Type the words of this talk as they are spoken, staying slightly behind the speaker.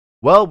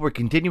Well, we're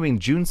continuing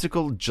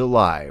Junesicle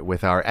July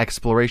with our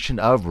exploration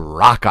of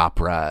rock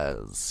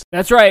operas.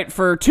 That's right.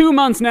 For 2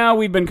 months now,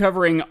 we've been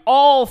covering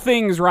all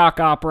things rock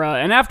opera,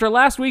 and after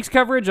last week's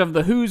coverage of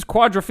The Who's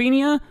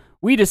Quadrophenia,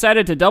 we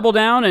decided to double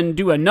down and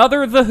do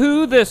another The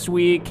Who this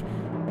week.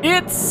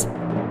 It's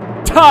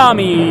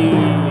Tommy!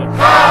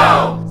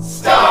 How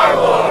Star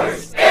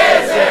Wars is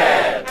it?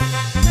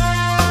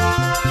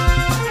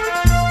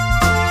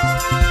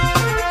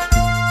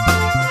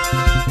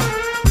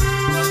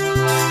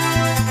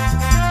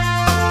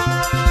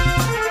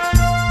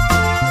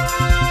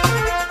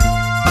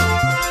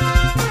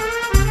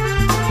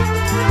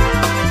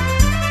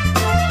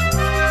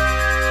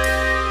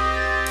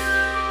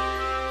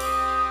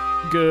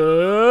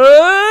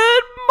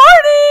 Good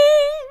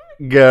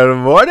morning! Good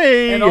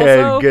morning! And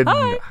also, good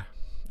hi!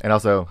 And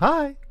also,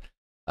 hi!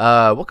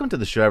 Welcome to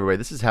the show, everybody.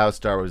 This is How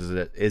Star Wars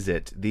Is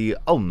It, the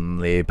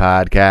only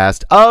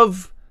podcast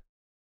of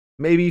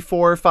maybe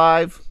 4 or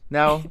 5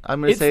 now.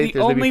 I'm going to say it's the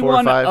there's maybe only 4 or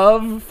one 5.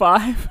 of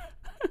 5.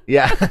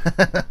 Yeah.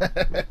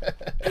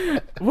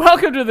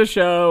 Welcome to the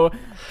show.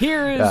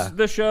 Here is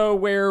the show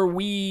where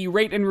we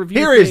rate and review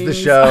Here is things the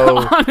show.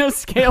 on a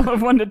scale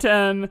of 1 to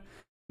 10.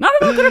 Not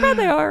of how good or bad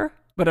they are,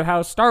 but of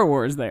how Star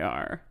Wars they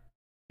are.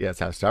 Yes,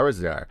 How Star Wars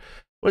They Are.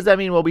 What does that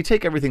mean? Well, we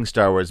take everything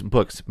Star Wars,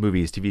 books,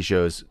 movies, TV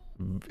shows,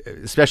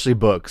 especially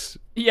books.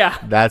 Yeah.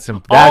 That's All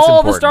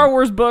important. the Star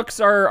Wars books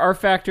are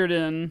factored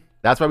in.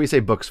 That's why we say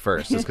books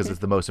first, is because it's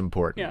the most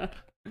important.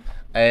 Yeah.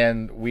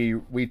 And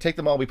we take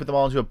them all, we put them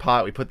all into a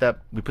pot. We put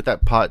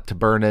that pot to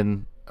burn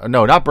in.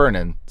 No, not burn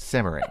in,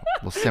 simmering.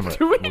 We'll simmer.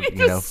 Do we need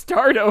to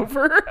start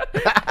over?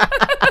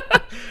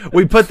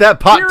 We put that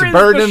pot to burn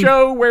Here is in. the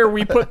show where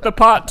we put the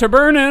pot to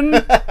burn in.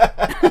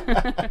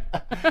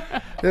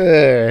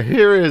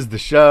 Here is the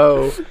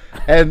show,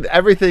 and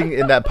everything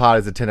in that pot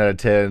is a 10 out of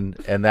 10,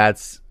 and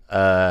that's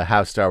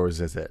How Star Wars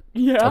Is It.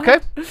 Yeah. Okay,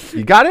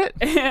 you got it.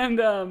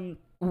 And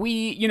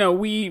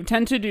we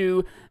tend to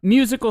do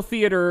musical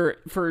theater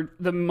for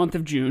the month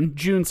of June,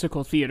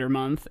 Junesicle Theater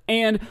Month,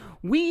 and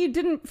we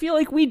didn't feel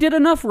like we did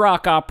enough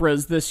rock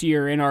operas this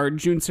year in our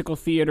Junesicle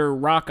Theater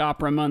Rock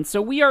Opera Month, so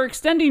we are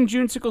extending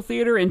Junesicle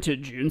Theater into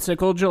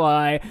Junesicle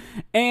July,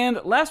 and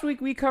last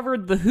week we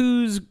covered The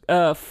Who's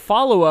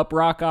follow-up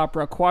rock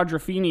opera,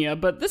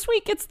 Quadrophenia, but this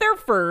week it's their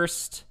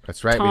first.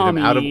 That's right. Tommy. We did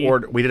them out of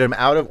order. We did them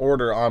out of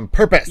order on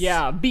purpose.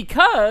 Yeah,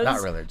 because...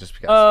 Not really, just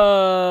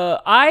because.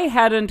 I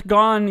hadn't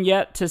gone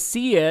yet to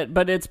see it,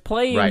 but it's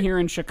playing here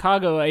in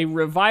Chicago, a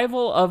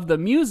revival of the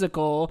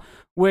musical,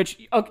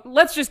 which,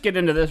 let's just get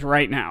into this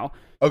right now.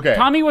 Okay.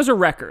 Tommy was a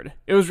record.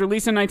 It was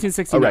released in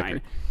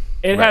 1969.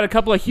 It had a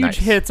couple of huge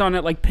hits on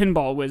it, like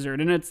Pinball Wizard,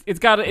 and it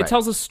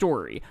tells a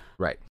story.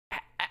 Right.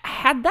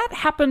 Had that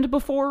happened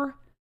before?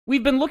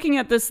 We've been looking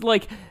at this,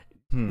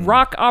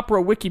 rock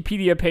opera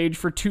Wikipedia page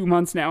for 2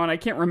 months now, and I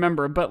can't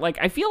remember, but,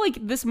 I feel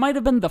like this might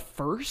have been the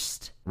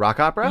first.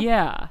 Rock opera?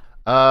 Yeah.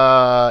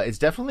 It's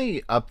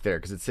definitely up there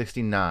because it's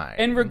 69.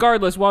 And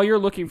regardless, while you're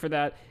looking for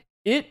that,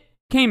 it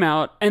came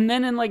out, and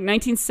then in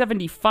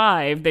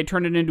 1975 they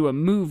turned it into a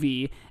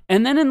movie,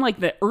 and then in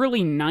the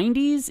early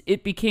 90s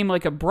it became a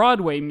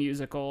Broadway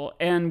musical,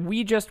 and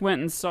we just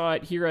went and saw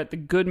it here at the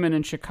Goodman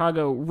in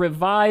Chicago,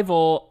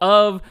 revival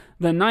of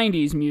the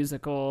 90s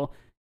musical.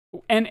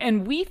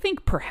 And we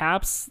think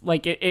perhaps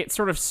it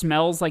sort of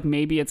smells like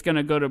maybe it's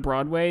gonna go to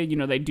Broadway.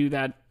 They do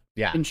that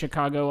in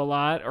Chicago a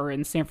lot, or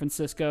in San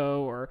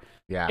Francisco, or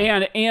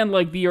and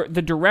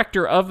the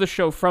director of the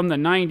show from the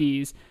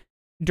 90s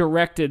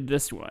directed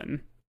this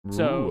one.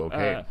 So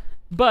okay.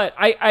 But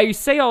I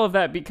say all of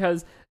that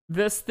because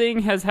this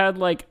thing has had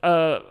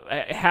a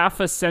half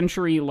a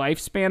century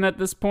lifespan at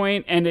this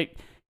point, and it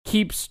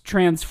keeps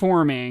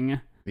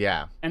transforming.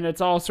 Yeah. And it's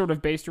all sort of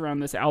based around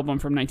this album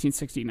from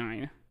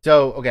 1969.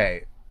 So,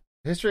 okay,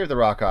 history of the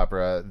rock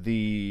opera.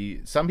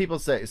 Some people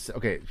say,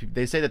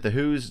 they say that The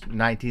Who's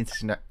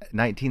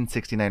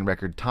 1969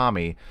 record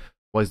Tommy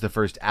was the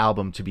first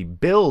album to be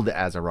billed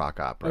as a rock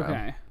opera.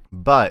 Okay.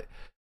 But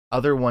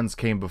other ones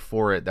came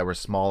before it that were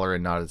smaller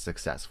and not as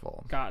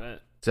successful. Got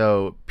it.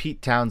 So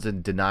Pete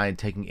Townsend denied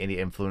taking any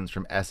influence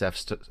from S.F.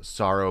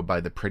 Sorrow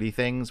by the Pretty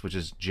Things, which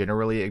is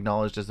generally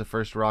acknowledged as the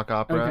first rock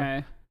opera.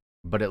 Okay.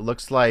 But it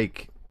looks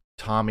like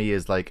Tommy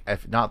is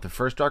if not the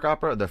first rock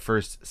opera, the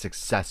first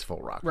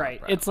successful rock opera.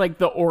 Right. It's like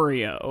the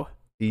Oreo.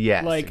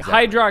 Yes. Exactly.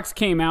 Exactly. Hydrox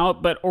came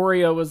out, but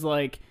Oreo was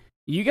like,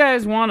 you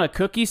guys want a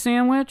cookie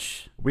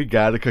sandwich? We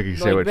got a cookie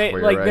sandwich for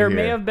you right there here.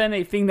 may have been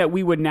a thing that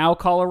we would now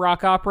call a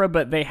rock opera,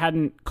 but they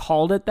hadn't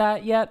called it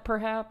that yet,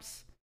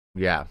 perhaps.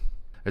 Yeah.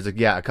 There's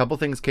a couple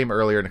things came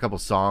earlier and a couple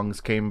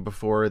songs came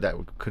before that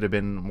could have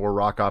been more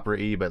rock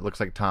opera-y, but it looks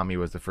like Tommy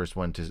was the first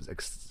one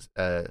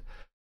to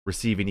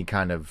receive any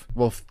kind of,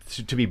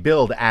 to be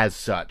billed as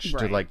such,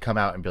 to come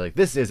out and be like,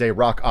 this is a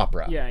rock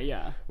opera. Yeah,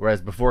 yeah.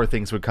 Whereas before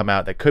things would come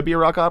out that could be a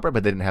rock opera,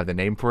 but they didn't have the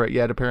name for it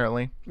yet,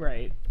 apparently.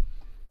 Right.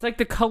 It's like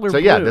the color blue. So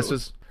yeah,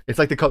 it's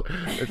like the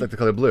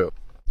color blue,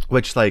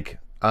 which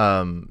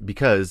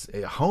because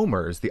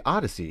Homer's The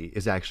Odyssey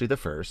is actually the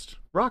first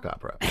rock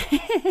opera.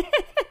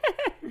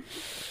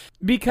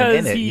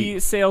 Because he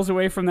sails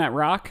away from that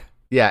rock?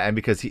 Yeah, and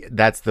because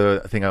that's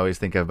the thing I always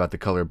think of about the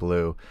color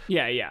blue.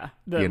 Yeah.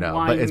 The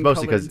But it's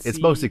mostly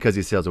wine-colored because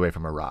he sails away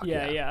from a rock. sea.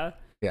 Yeah.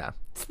 Yeah.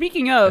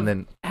 Speaking of And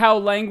then- how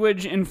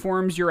language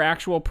informs your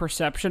actual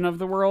perception of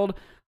the world,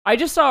 I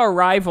just saw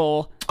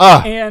Arrival,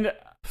 Ah, and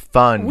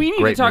fun. we need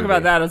to Great talk movie.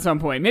 about that at some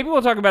point. Maybe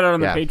we'll talk about it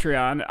on the Yeah.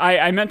 Patreon.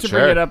 I meant to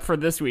bring Sure. it up for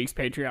this week's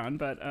Patreon,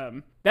 but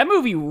that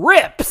movie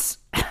rips.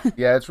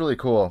 Yeah, it's really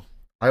cool.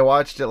 I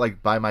watched it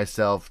like by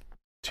myself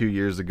 2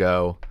 years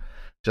ago,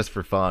 just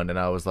for fun, and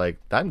I was like,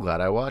 I'm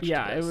glad I watched.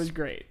 Yeah, this. it was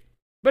great.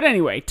 But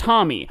anyway,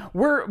 Tommy,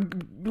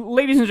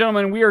 ladies and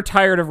gentlemen, we are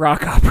tired of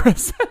rock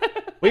operas.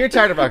 We are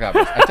tired of rock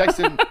operas.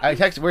 I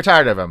texted. We're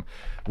tired of them.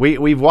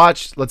 We've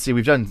watched. Let's see.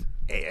 We've done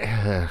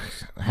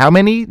how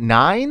many?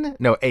 9?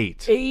 No,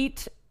 8.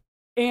 8,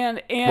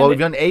 and Well, we've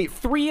done 8.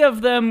 3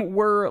 of them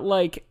were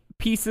like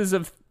pieces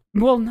of.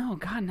 Well, no,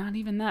 God, not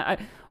even that.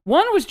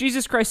 One was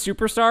Jesus Christ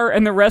Superstar,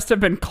 and the rest have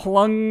been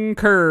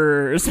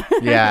clunkers.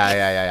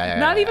 Yeah.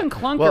 Not even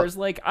clunkers.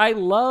 Like, I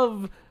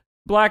love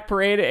Black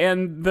Parade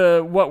and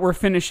what we're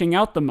finishing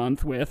out the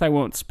month with. I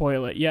won't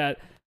spoil it yet,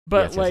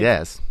 but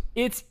yes.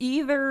 it's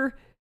either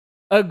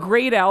a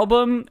great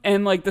album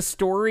and like the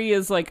story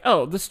is like,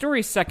 oh, the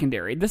story's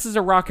secondary. This is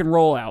a rock and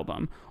roll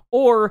album.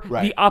 Or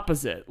Right. the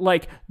opposite.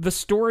 Like the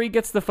story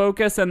gets the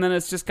focus and then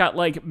it's just got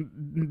like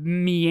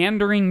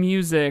meandering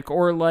music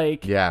or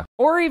like Yeah.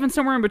 or even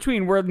somewhere in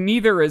between where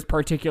neither is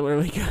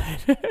particularly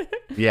good.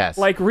 Yes.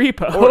 Like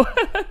Repo.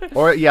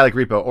 Or like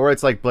Repo, or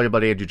it's like Bloody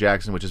Bloody Andrew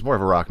Jackson, which is more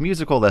of a rock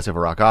musical, less of a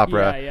rock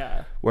opera.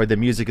 Yeah. Where the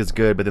music is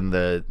good, but then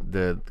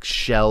the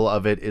shell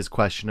of it is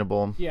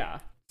questionable. Yeah.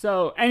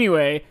 So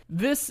anyway,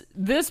 this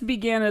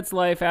began its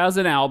life as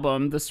an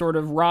album, the sort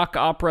of rock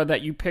opera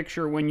that you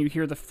picture when you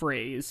hear the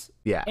phrase.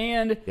 Yeah.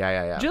 And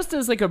Yeah. just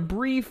as like a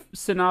brief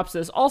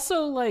synopsis,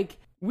 also like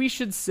we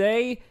should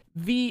say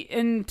the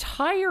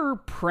entire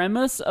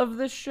premise of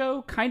this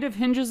show kind of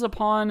hinges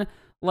upon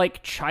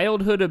like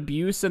childhood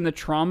abuse and the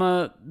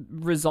trauma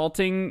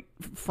resulting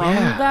from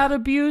Yeah. that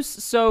abuse.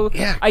 So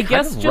Yeah, I kind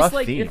guess of just rough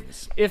like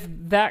themes. if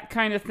that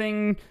kind of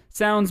thing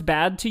sounds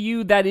bad to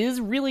you, that is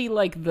really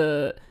like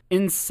the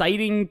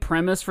inciting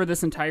premise for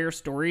this entire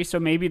story. So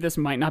maybe this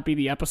might not be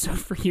the episode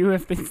for you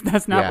if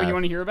that's not what Yeah. you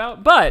want to hear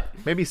about. But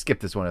Maybe skip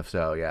this one if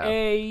so, yeah.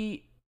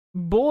 a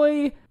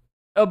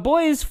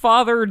boy's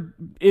father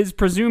is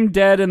presumed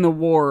dead in the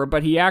war,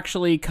 but he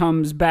actually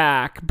comes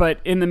back. But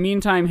in the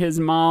meantime, his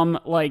mom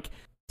like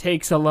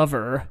takes a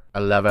lover. I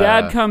love it.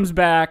 Dad comes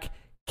back,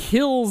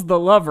 kills the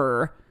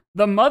lover.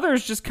 The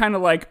mother's just kind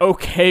of like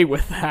okay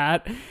with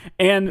that.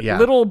 And Yeah.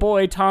 little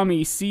boy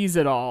Tommy sees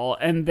it all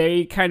and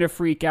they kind of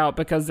freak out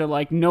because they're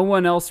like, no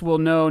one else will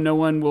know, no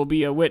one will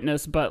be a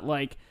witness, but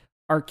like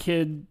our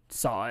kid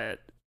saw it.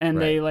 And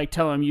they Right. like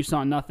tell him you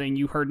saw nothing,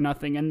 you heard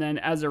nothing. And then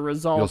as a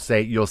result, You'll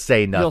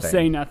say nothing. you'll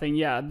say nothing.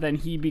 Yeah. Then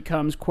he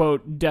becomes,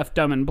 quote, deaf,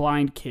 dumb, and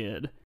blind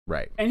kid.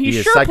 Right. And he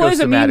is sure plays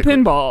a mean psychosomatically-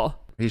 pinball.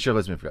 He sure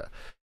plays me for.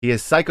 He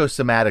is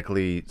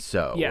psychosomatically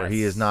so, where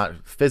he Yes. is not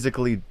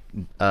physically.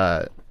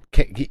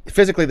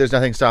 Physically, there's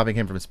nothing stopping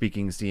him from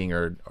speaking, seeing,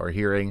 or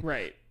hearing.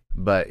 Right.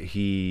 But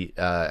he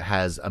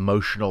has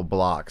emotional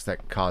blocks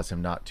that cause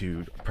him not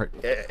to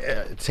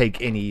take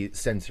any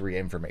sensory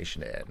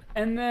information in.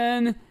 And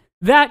then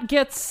that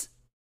gets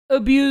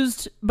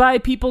abused by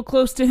people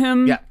close to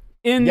him. Yeah.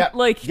 In Yeah.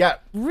 like Yeah.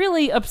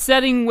 really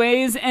upsetting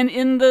ways, and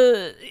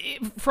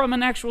from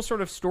an actual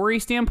sort of story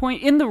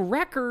standpoint, in the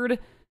record,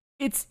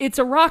 it's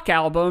a rock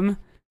album,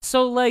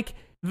 so like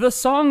the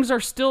songs are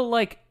still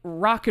like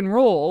rock and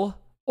roll,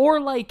 or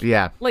like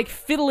like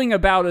fiddling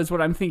about is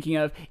what I'm thinking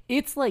of.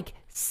 It's like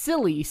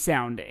silly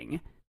sounding,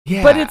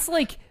 Yeah. but it's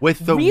like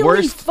with the really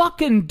worst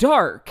fucking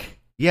dark.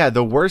 Yeah,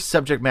 the worst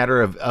subject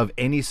matter of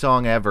any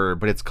song ever,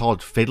 but it's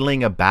called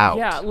Fiddling About.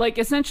 Yeah, like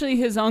essentially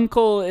his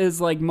uncle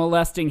is like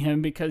molesting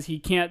him because he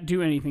can't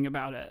do anything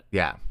about it.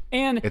 Yeah.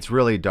 And It's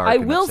really dark. I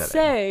and will upsetting.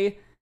 say,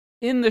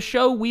 in the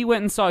show we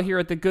went and saw here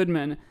at the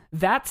Goodman,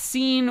 that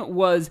scene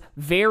was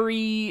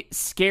very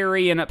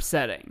scary and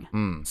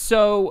upsetting.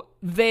 So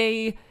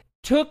they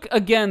took,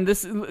 again,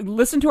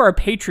 listen to our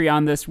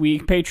Patreon this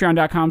week,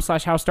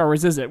 patreon.com/How Star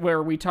Wars Is It,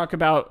 where we talk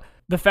about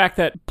the fact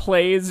that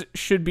plays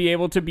should be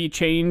able to be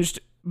changed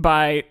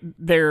by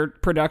their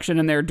production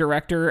and their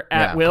director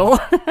at will.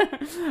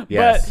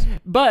 Yes.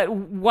 But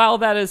while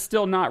that is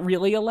still not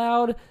really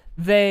allowed,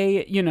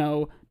 they,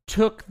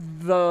 took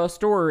the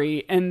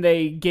story and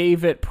they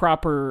gave it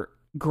proper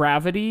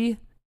gravity.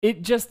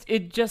 It just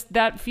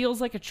that feels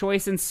like a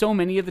choice, and so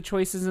many of the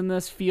choices in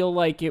this feel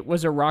like it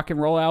was a rock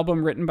and roll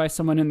album written by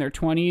someone in their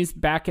 20s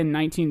back in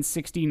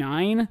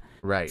 1969.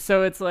 Right.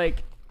 So it's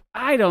like,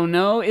 I don't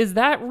know, is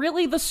that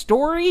really the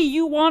story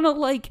you want to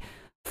like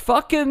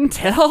fucking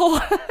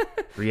tell?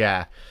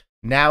 Yeah.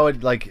 Now it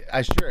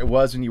I'm sure it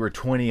was when you were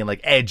 20 and like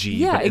edgy.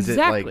 Yeah, but is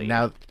exactly. it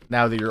like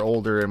now that you're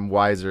older and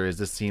wiser, does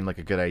this seem like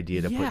a good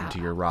idea to put Yeah. into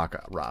your rock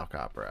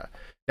opera?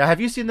 Now,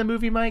 have you seen the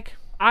movie, Mike?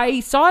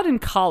 I saw it in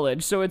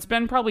college, so it's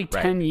been probably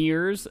 10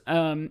 years.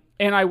 And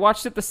I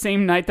watched it the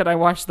same night that I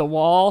watched The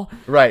Wall.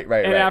 Right.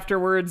 And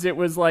afterwards, it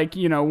was like,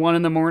 1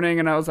 a.m,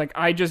 and I was like,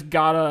 I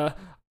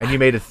And you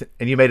made a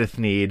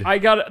Thneed. I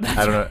got it.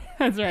 I don't know.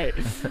 That's right.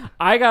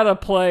 I gotta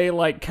play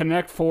like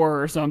Connect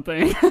 4 or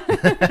something.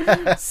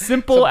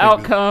 Simple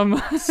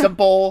outcome.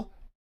 Simple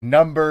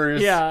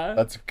numbers. Yeah.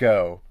 Let's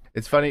go.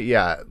 It's funny.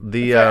 Yeah.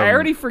 I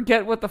already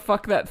forget what the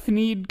fuck that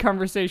Thneed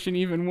conversation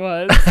even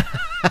was.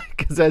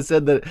 Because I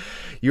said that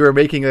you were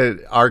making an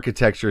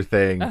architecture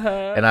thing,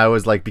 and I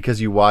was like, because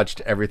you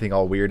watched Everything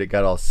All Weird, it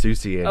got all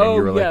Susie in, and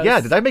you were like,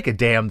 yeah, did I make a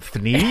damn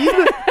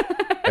Thneed?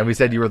 And we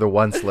said you were the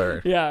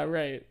Onceler. Yeah,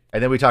 right.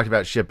 And then we talked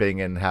about shipping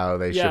and how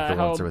they ship the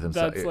Onceler with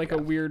himself. That's like a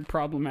weird,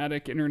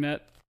 problematic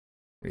internet.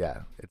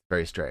 Yeah, it's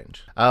very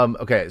strange.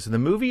 Okay, so the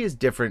movie is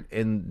different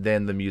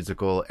than the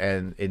musical,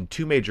 and in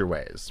two major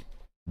ways.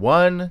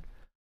 One,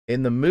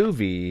 in the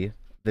movie,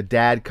 the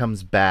dad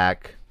comes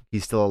back.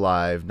 He's still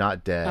alive,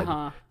 not dead.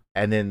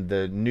 And then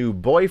the new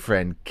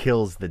boyfriend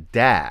kills the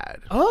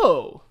dad.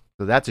 Oh.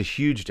 So that's a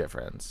huge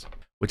difference,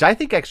 which I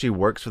think actually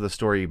works for the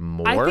story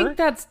more. I think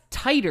that's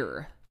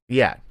tighter.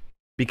 Yeah,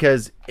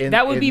 because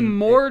that would be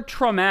more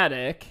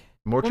traumatic.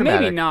 More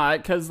traumatic. Maybe not,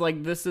 because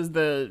like this is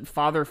the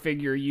father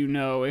figure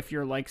if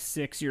you're like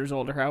 6 years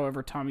old or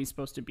however Tommy's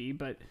supposed to be.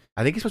 But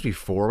I think he's supposed to be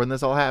 4 when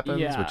this all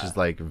happens, which is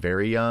like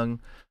very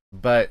young.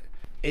 But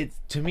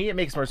to me it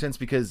makes more sense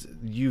because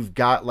you've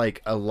got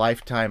like a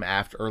lifetime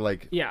after, or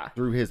like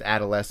through his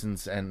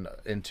adolescence and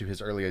into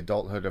his early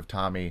adulthood of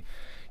Tommy,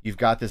 you've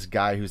got this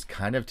guy who's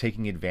kind of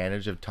taking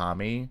advantage of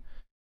Tommy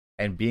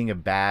and being a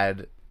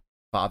bad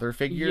father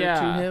figure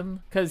to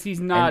him because he's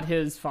not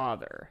his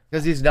father,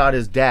 because he's not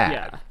his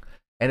dad.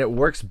 And it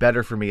works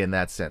better for me in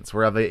that sense,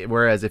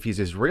 whereas if he's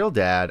his real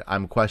dad,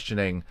 I'm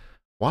questioning,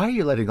 why are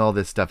you letting all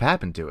this stuff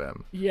happen to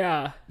him?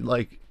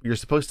 Like, you're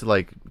supposed to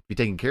like be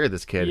taking care of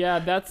this kid.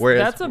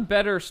 That's a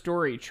better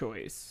story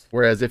choice.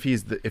 Whereas if he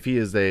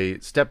is a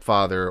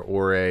stepfather,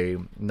 or a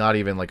not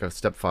even like a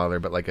stepfather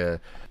but like a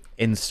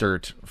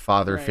insert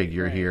father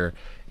figure here,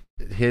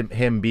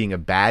 him being a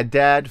bad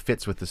dad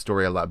fits with the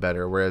story a lot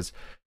better. Whereas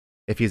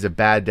if he's a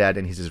bad dad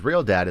and he's his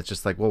real dad, it's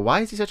just like, well, why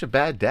is he such a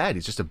bad dad?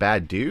 He's just a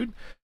bad dude.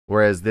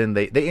 Whereas then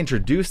they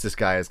introduce this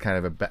guy as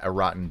kind of a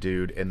rotten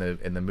dude in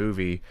the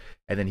movie,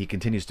 and then he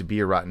continues to be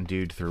a rotten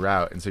dude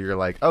throughout. And so you're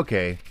like,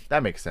 okay,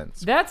 that makes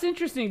sense. That's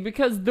interesting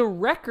because the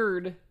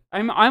record,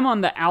 I'm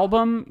on the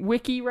album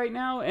wiki right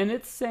now, and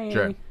it's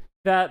saying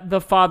that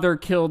the father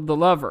killed the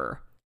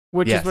lover,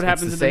 which is what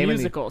happens in the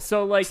musical.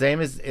 So like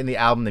same as in the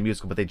album, the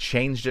musical, but they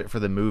changed it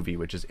for the movie,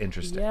 which is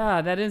interesting.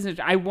 Yeah, that is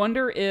interesting. I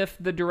wonder if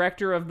the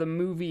director of the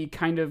movie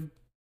kind of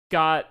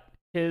got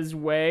his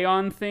way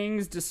on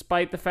things,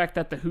 despite the fact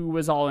that the Who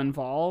was all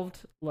involved.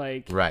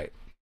 Like,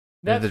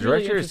 that's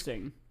really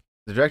interesting.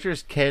 The director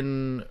is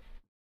Ken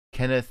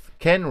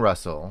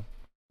Russell,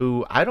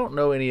 who I don't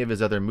know any of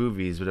his other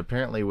movies, but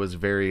apparently was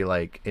very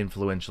like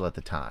influential at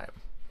the time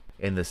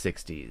in the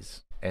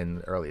 60s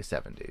and early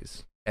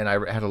 70s. And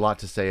I had a lot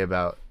to say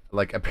about,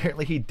 like,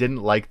 apparently he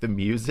didn't like the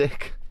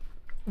music.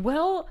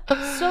 Well,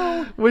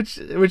 so which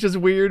is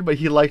weird, but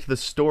he liked the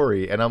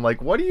story, and I'm like,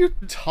 what are you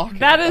talking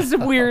about? That is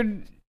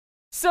weird.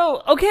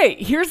 So,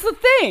 okay, here's the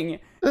thing.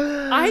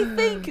 I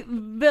think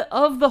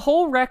of the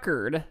whole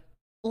record,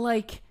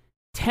 like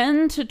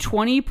 10 to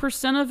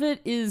 20% of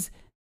it is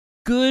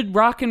good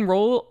rock and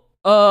roll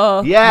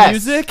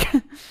music.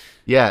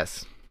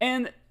 Yes.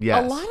 And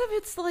a lot of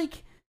it's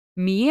like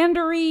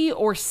meandery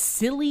or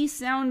silly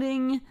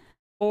sounding,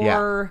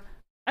 or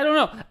I don't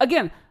know.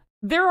 Again,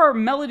 there are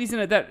melodies in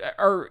it that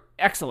are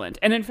excellent.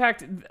 And in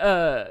fact,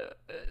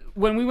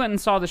 when we went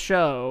and saw the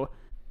show,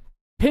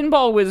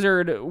 Pinball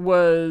Wizard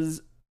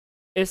was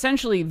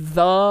essentially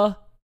the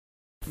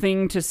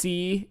thing to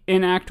see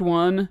in Act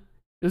 1. It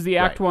was the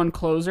Act 1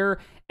 closer,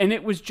 and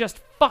it was just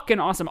fucking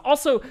awesome.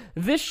 Also,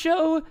 this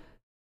show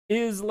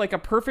is like a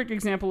perfect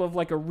example of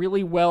like a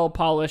really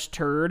well-polished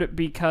turd,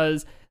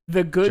 because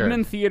the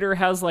Goodman Theater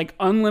has like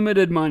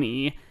unlimited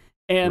money,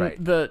 and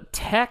the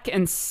tech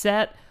and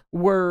set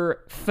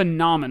were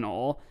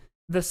phenomenal.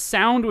 The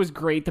sound was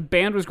great. The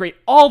band was great.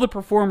 All the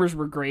performers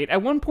were great.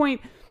 At one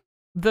point,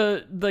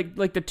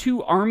 the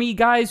two army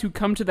guys who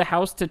come to the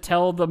house to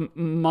tell the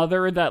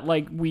mother that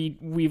like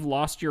we've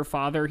lost your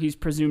father, he's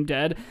presumed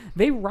dead,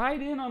 they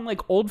ride in on like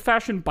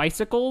old-fashioned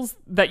bicycles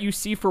that you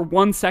see for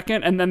 1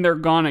 second and then they're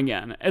gone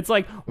again. It's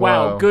like,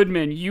 wow, whoa.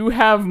 Goodman, you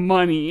have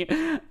money.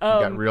 You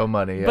got real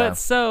money. But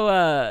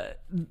so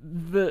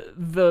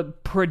the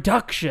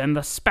production,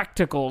 the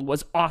spectacle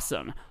was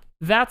awesome.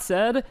 That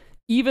said,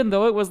 even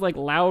though it was like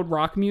loud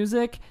rock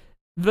music,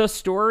 the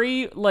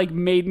story like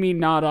made me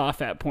nod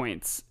off at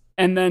points.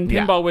 And then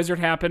Pinball Wizard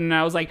happened, and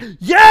I was like,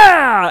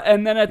 yeah!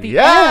 And then at the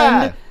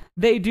end,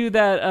 they do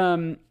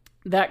that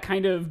that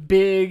kind of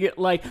big,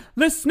 like,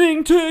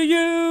 listening to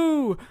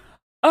you,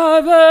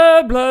 blah,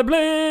 blah,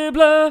 blah,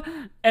 blah.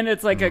 And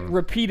it's like a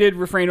repeated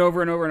refrain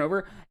over and over and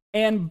over.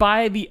 And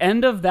by the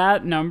end of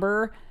that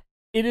number,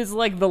 it is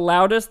like the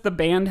loudest the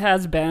band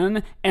has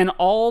been, and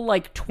all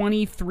like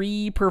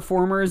 23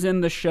 performers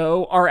in the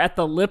show are at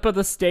the lip of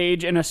the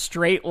stage in a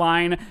straight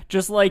line,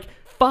 just like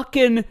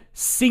fucking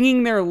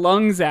singing their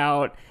lungs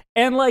out.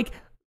 And like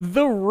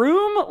the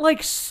room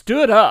like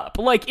stood up.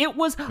 Like it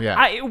was Yeah.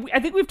 I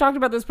think we've talked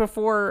about this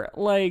before,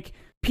 like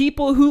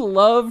people who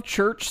love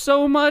church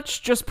so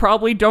much just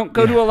probably don't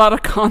go to a lot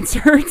of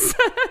concerts.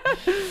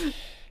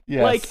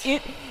 Yes.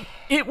 Like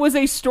it was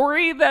a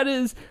story that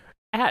is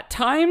at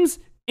times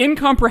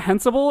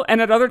incomprehensible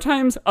and at other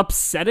times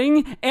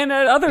upsetting and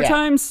at other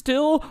times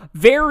still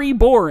very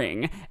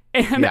boring.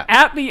 And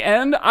at the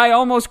end I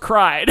almost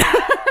cried.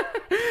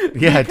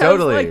 Yeah, Because,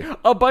 totally. like,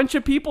 a bunch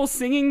of people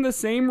singing the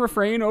same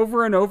refrain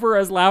over and over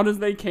as loud as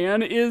they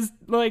can is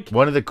like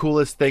One of the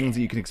coolest things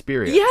that you can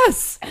experience.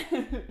 yes.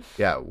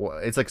 Yeah,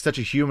 it's like such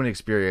a human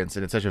experience,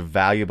 and it's such a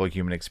valuable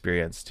human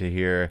experience to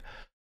hear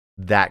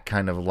that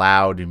kind of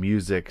loud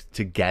music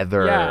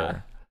together.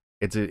 Yeah.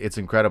 It's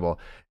incredible.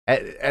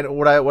 And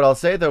what I'll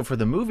say though for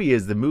the movie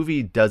is the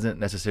movie doesn't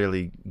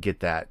necessarily get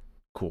that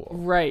cool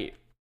Right.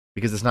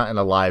 because it's not in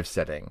a live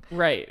setting.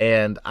 Right.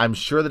 And I'm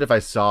sure that if I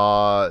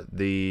saw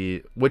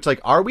here's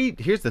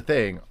the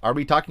thing, are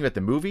we talking about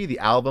the movie, the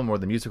album, or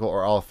the musical,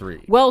 or all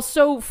three? Well,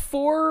 so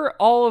for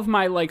all of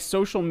my like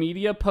social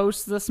media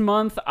posts this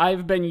month,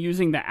 I've been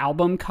using the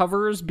album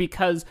covers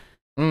because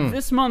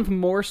this month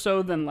more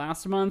so than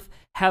last month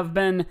have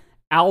been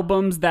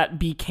albums that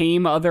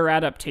became other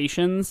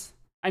adaptations.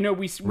 I know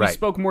we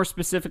spoke more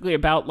specifically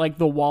about like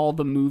The Wall,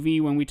 the movie,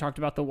 when we talked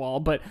about The Wall,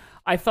 but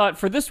I thought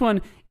for this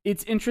one,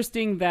 it's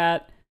interesting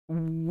that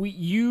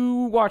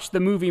you watched the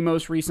movie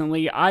most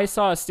recently. I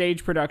saw a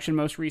stage production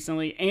most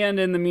recently, and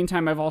in the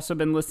meantime, I've also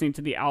been listening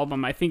to the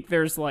album. I think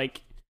there's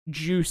like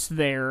juice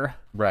there.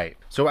 Right.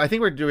 So I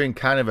think we're doing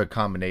kind of a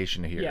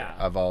combination here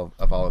of all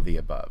of the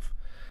above.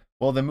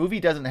 Well, the movie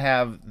doesn't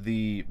have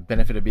the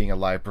benefit of being a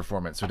live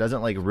performance, so it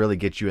doesn't like really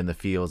get you in the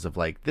feels of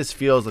like this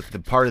feels like the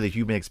part of the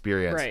human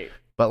experience. Right.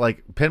 But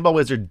like Pinball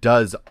Wizard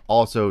does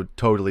also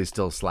totally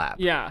still slap.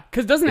 Yeah,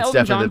 because doesn't It's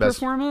Elton definitely John the best.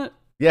 perform it?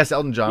 Yes,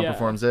 Elton John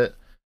performs it,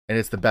 and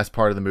it's the best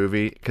part of the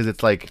movie because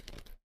it's like,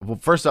 well,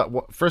 first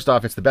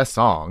off, it's the best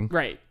song,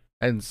 Right.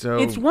 and so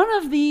It's one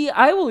of the,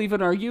 I will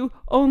even argue,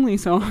 only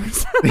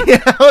songs.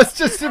 yeah, I was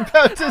just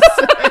about to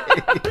say.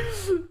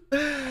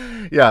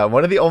 Yeah,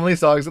 one of the only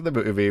songs in the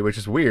movie, which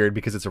is weird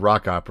because it's a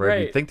rock opera.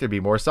 Right. You'd think there'd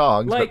be more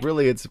songs, Like, but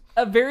really it's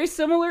A very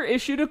similar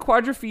issue to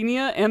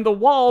Quadrophenia and The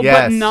Wall,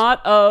 Yes. but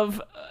not of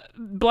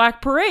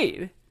Black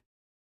Parade.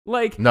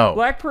 Like, No.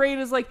 Black Parade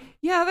is like,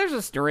 yeah, there's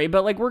a story,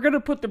 but like, we're going to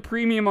put the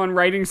premium on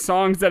writing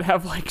songs that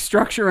have like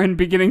structure and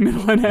beginning,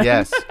 middle, and end.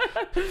 yes.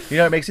 You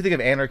know, it makes you think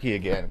of Anarchy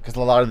again because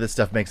a lot of this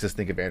stuff makes us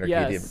think of Anarchy,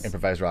 Yes. the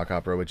improvised rock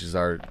opera, which is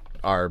our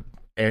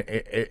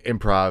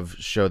improv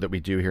show that we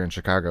do here in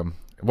Chicago.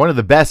 One of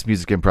the best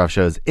music improv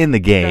shows in the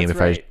game, That's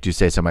if I right. do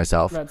say so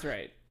myself. That's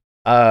right.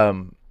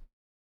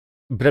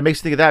 But it makes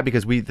you think of that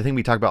because the thing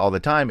we talk about all the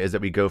time is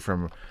that we go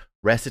from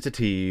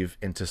recitative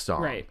into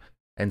song. Right.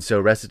 And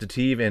so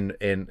recitative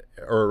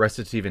or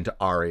recitative into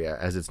aria,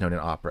 as it's known in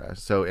opera.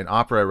 So in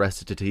opera,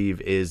 recitative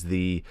is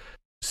the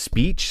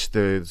speech,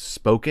 the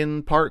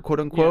spoken part, quote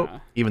unquote. Yeah.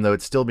 Even though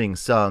it's still being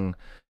sung,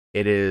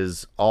 it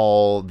is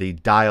all the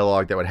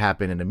dialogue that would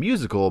happen in a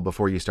musical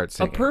before you start A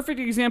singing. perfect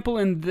example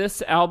in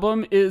this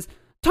album is,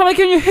 Tommy,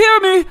 can you hear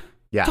me?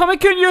 Yeah. Tommy,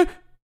 can you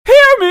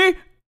hear me?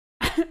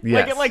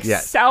 Yes, Like it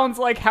yes. sounds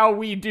like how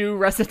we do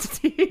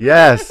recitative.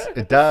 Yes,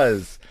 it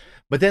does.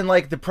 But then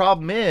like the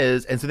problem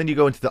is, and so then you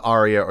go into the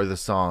aria or the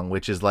song,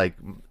 which is like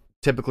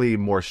typically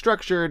more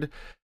structured,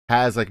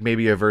 has like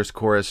maybe a verse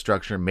chorus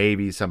structure,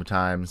 maybe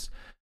sometimes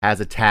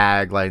has a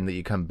tagline that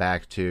you come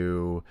back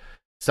to,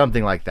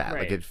 something like that.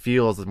 Right. Like it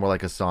feels more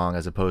like a song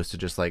as opposed to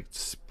just like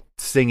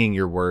singing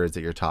your words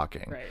that you're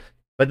talking. Right.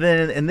 But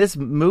then in this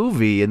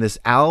movie, in this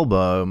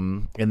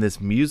album, in this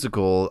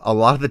musical, a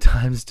lot of the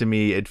times to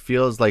me, it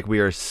feels like we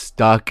are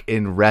stuck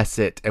in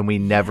recit and we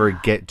never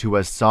get to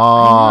a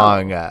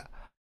song.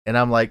 And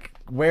I'm like,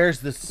 where's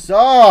the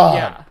song?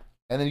 Yeah.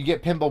 And then you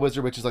get Pinball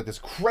Wizard, which is like this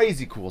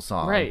crazy cool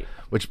song. Right.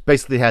 Which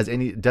basically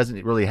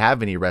doesn't really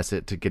have any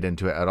recit to get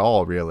into it at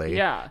all, really.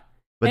 Yeah.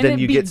 But And then it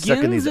you get stuck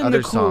in begins these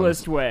other the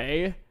coolest songs.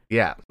 way.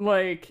 Yeah.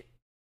 Like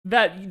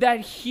that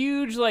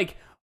huge like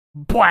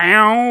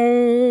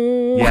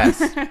bow.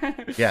 Yes.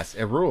 Yes,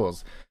 it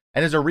rules.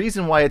 And there's a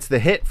reason why it's the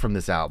hit from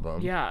this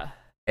album. Yeah.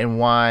 And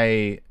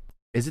why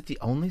is it the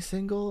only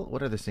single?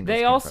 What other singles?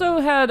 They came also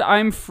from it? had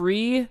 "I'm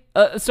Free."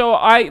 So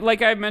I,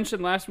 like I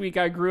mentioned last week,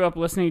 I grew up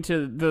listening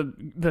to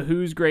the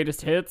Who's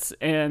greatest hits,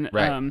 and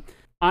Right.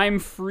 "I'm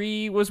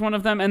Free" was one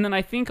of them. And then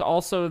I think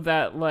also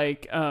that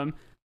like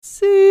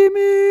 "See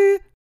Me,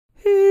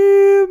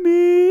 Hear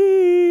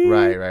Me,"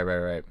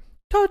 Right.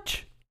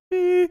 "Touch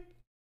Me,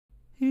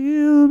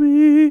 Heal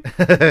Me."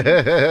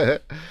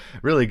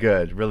 Really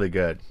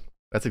good.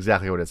 That's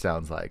exactly what it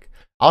sounds like.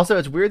 Also,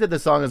 it's weird that the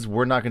song is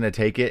 "We're Not Gonna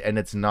Take It" and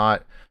it's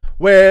not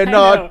 "We're know.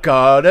 Not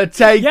Gonna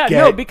Take Yeah, It."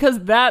 no,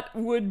 because that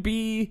would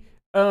be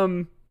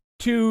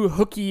too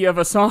hooky of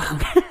a song.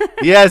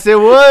 Yes, it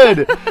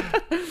would.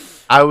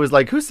 I was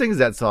like, who sings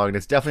that song? And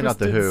it's definitely not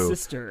the Twisted Who.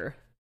 Sister.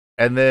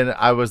 And then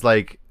I was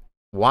like,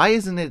 why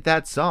isn't it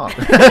that song?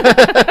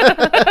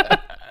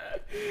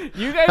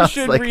 You I guys was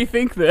should like-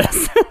 rethink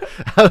this.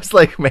 I was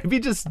like, maybe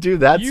just do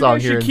that You song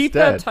guys here should keep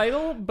instead. that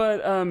title,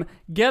 but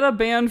get a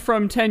band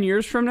from 10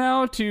 years from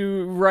now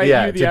to write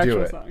Yeah, you the to actual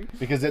do it song.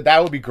 because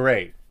that would be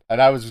great.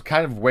 And I was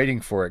kind of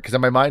waiting for it because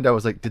in my mind I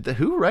was like, "Did the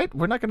Who write?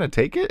 We're not gonna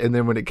take it." And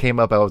then when it came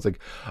up, I was like,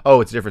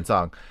 "Oh, it's a different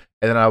song."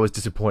 And then I was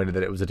disappointed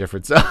that it was a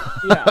different song.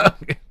 Yeah.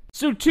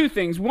 So 2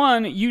 things.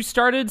 One, you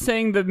started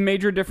saying the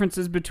major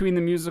differences between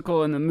the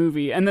musical and the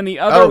movie, and then the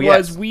other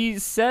was yes. we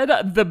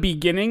said the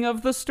beginning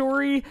of the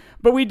story,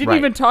 but we didn't Right.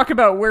 even talk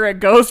about where it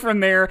goes from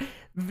there.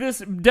 This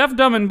deaf,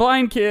 dumb, and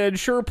blind kid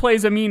sure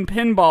plays a mean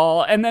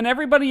pinball, and then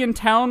everybody in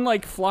town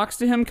like flocks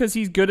to him because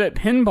he's good at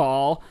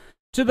pinball,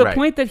 to the Right.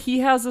 point that he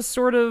has a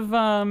sort of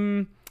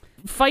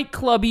Fight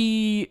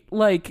Clubby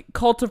like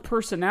cult of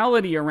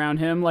personality around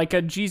him, like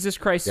a Jesus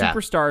Christ Yeah.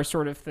 Superstar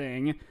sort of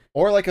thing.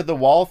 Or like at the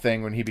wall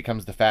thing when he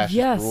becomes the fascist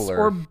Yes, ruler.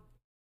 or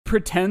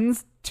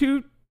pretends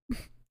to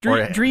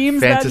Or dreams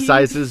that he...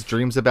 fantasizes,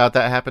 dreams about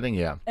that happening.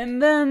 Yeah.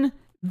 And then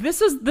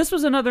this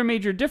was another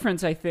major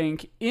difference, I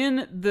think.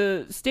 In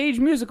the stage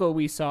musical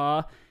we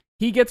saw,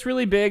 he gets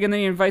really big and then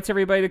he invites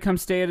everybody to come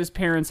stay at his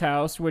parents'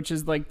 house, which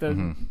is like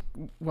the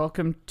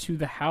welcome to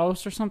the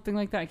house or something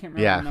like that. I can't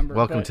remember Yeah. the number.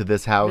 Welcome but to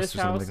this house this or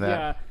something like that.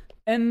 Yeah.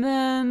 And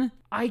then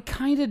I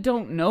kind of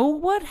don't know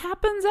what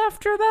happens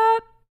after that.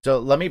 So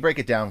let me break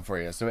it down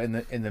for you. So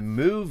in the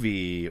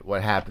movie,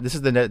 what happened? This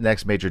is the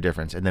next major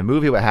difference. In the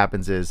movie, what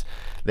happens is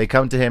they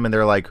come to him and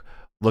they're like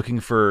looking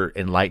for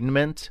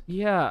enlightenment.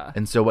 Yeah.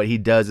 And so what he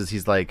does is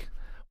he's like,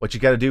 what you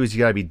got to do is you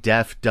got to be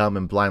deaf, dumb,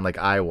 and blind like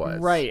I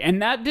was. Right,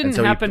 and that didn't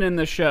so he- happen in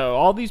the show.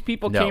 All these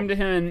people No. came to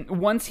him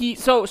once he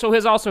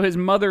his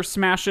mother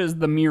smashes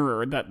the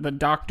mirror that the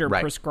doctor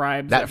Right.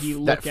 prescribes That that he f-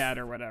 look that f- at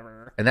or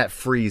whatever. And that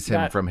frees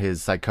him That from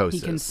his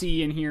psychosis. He can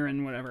see and hear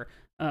and whatever,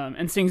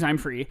 and sings "I'm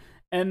Free."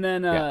 And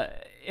then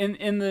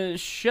in the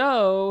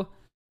show,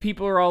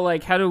 people are all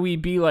like, "How do we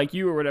be like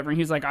you?" or whatever. And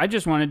he's like, "I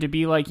just wanted to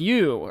be like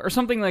you," or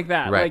something like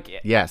that. Right.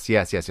 Like, Yes.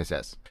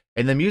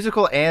 In the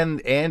musical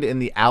and in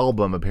the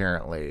album,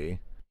 apparently,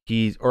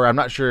 I'm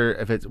not sure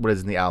if it's what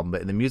is in the album,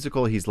 but in the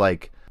musical, he's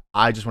like,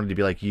 I just wanted to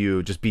be like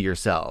you, just be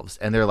yourselves.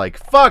 And they're like,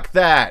 fuck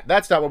that.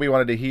 That's not what we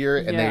wanted to hear.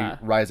 And Yeah.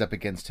 they rise up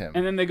against him.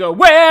 and then they go,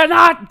 "We're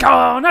not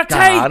gonna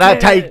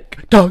take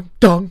it." Dong,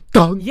 dong,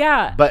 dong.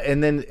 Yeah. But,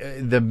 and then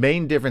the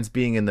main difference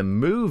being in the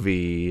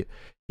movie,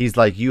 he's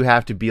like, you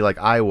have to be like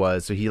I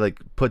was. So he like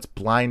puts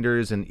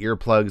blinders and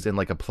earplugs and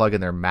like a plug in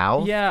their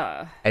mouth.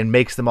 Yeah. And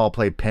makes them all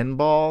play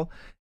pinball.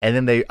 And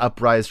then they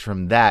uprise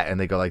from that and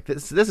they go like,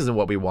 this isn't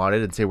what we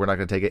wanted, and say we're not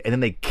going to take it. And then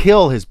they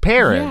kill his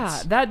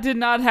parents. Yeah, that did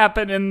not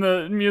happen in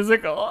the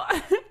musical.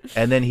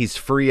 And then he's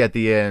free at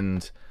the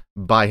end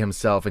by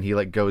himself, and he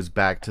like goes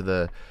back to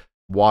the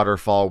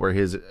waterfall where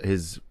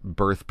his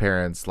birth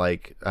parents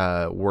like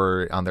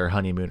were on their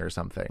honeymoon or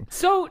something.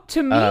 So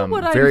to me,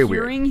 what I'm very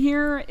weird. hearing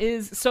here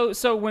is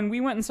so when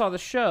we went and saw the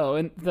show,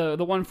 and the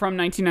one from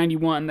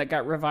 1991 that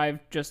got revived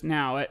just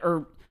now,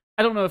 or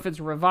I don't know if it's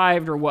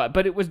revived or what,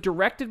 but it was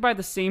directed by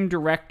the same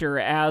director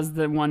as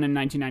the one in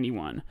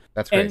 1991.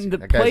 That's crazy. And the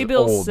That guy's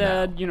playbill old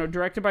said, now.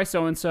 directed by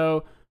so and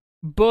so,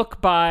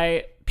 book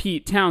by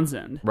Pete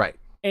Townsend. Right.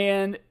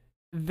 And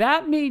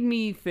that made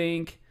me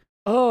think,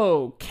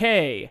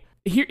 okay,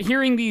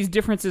 hearing these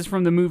differences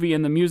from the movie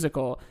and the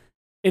musical,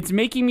 it's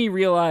making me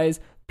realize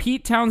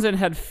Pete Townsend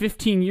had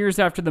 15 years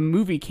after the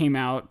movie came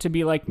out to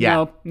be like,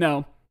 Yeah.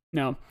 no.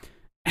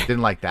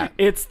 Didn't like that.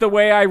 It's the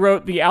way I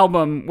wrote the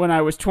album when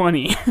I was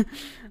 20.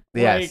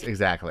 Yes, Like,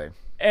 exactly.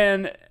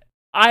 and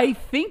I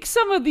think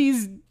some of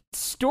these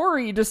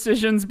story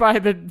decisions by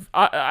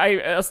I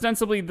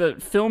ostensibly the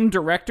film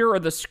director or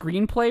the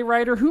screenplay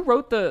writer who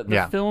wrote the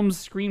Yeah. film's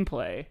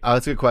screenplay. Oh,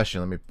 that's a good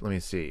question. Let me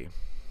see.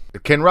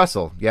 Ken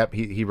Russell. Yep,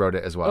 he wrote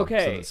it as well.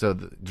 Okay. So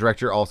the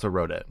director also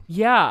wrote it.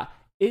 Yeah,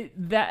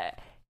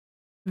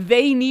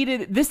 they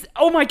needed this.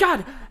 Oh my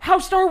God! How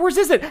Star Wars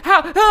is it?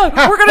 How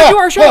we're gonna do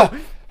our show?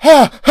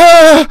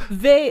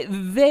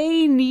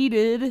 They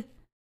needed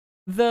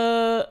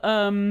the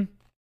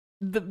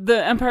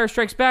Empire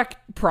Strikes Back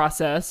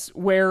process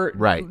where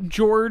Right.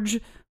 George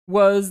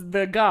was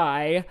the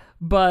guy,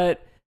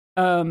 but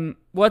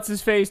what's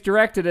his face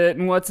directed it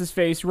and what's his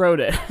face wrote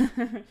it.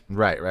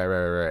 Right.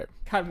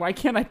 God, why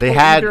can't I pull They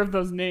had- either of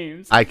those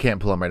names? I can't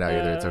pull them right now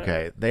either. It's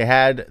okay. They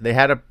had a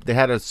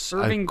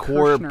Irving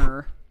core. Kershner.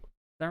 Is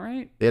that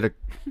right? They had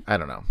I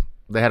don't know.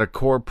 They had a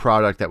core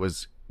product that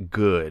was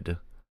good,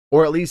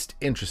 or at least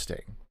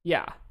interesting.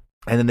 Yeah.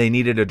 And then they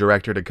needed a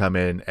director to come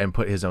in and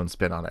put his own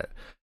spin on it.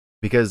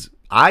 Because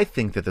I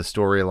think that the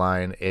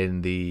storyline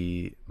in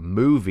the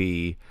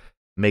movie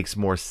makes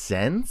more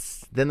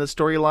sense than the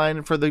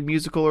storyline for the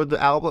musical or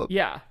the album.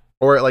 Yeah.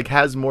 Or it like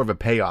has more of a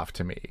payoff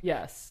to me.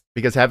 Yes.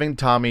 Because having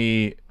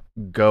Tommy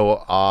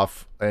go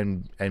off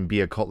and be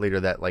a cult leader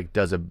that like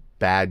does a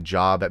bad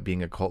job at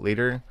being a cult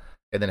leader,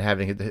 and then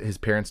having his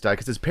parents die,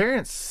 because his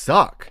parents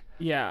suck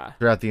Yeah.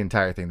 throughout the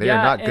entire thing. They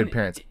are not good and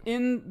parents.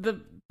 In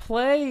the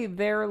play,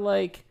 they're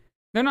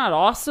not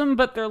awesome,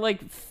 but they're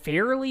like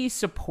fairly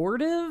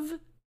supportive.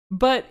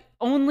 But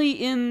only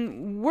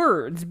in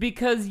words,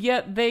 because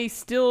yet they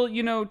still,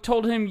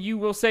 told him, you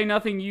will say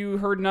nothing, you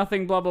heard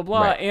nothing, blah, blah,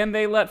 blah. Right. And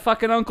they let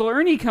fucking Uncle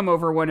Ernie come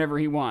over whenever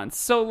he wants.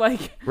 So,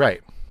 like...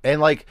 Right. And,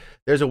 like,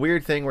 there's a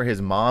weird thing where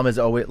his mom is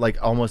always, like,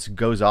 almost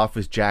goes off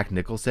with Jack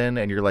Nicholson.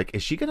 And you're like,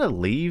 is she going to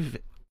leave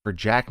for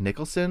Jack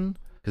Nicholson?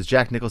 Because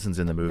Jack Nicholson's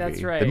in the movie.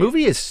 That's right. The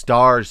movie is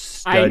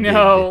star-studded. I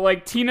know.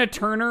 Like, Tina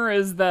Turner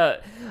is okay.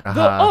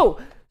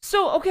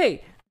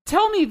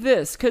 Tell me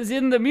this, because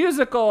in the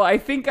musical, I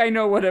think I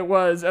know what it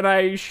was, and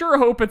I sure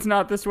hope it's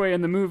not this way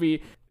in the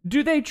movie.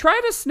 Do they try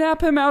to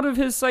snap him out of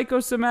his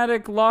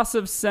psychosomatic loss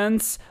of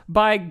sense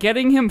by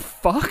getting him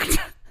fucked?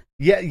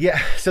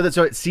 Yeah. So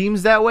it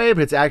seems that way,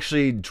 but it's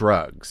actually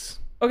drugs.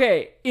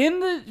 Okay,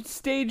 in the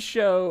stage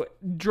show,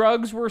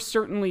 drugs were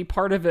certainly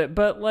part of it,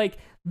 but, like,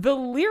 the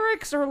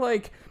lyrics are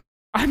like,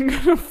 I'm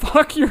gonna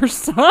fuck your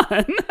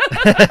son.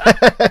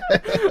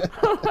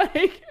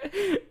 Like,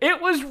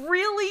 it was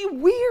really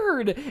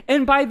weird.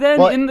 And by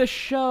then in the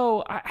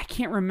show, I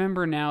can't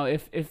remember now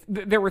if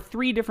there were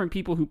 3 different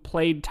people who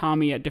played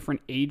Tommy at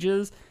different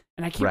ages.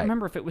 And I can't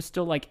remember if it was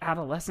still like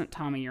adolescent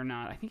Tommy or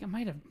not. I think it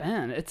might have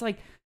been. It's like,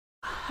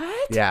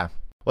 what? Yeah.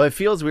 Well, it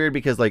feels weird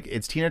because like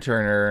it's Tina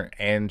Turner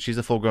and she's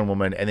a full grown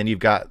woman. And then you've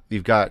got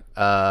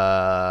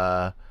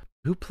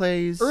who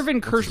plays Irvin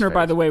Kershner,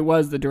 by the way,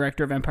 was the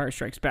director of Empire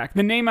Strikes Back.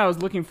 The name I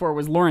was looking for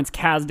was Lawrence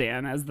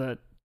Kasdan as the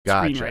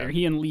screenwriter.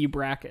 He and Lee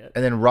Brackett.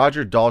 And then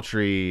Roger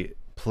Daltrey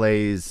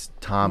plays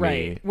Tommy,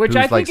 right? Which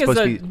I think is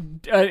an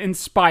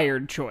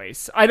inspired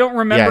choice. I don't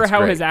remember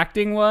how his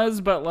acting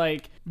was, but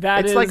like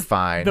it's like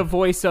fine. The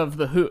voice of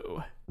the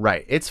Who.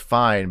 Right, it's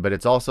fine, but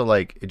it's also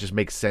like it just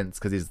makes sense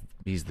because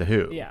he's the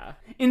Who. Yeah,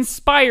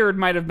 inspired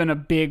might have been a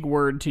big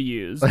word to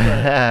use.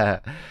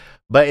 But...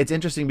 But it's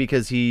interesting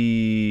because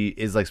he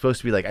is like supposed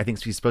to be like, I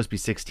think he's supposed to be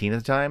 16 at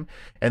the time.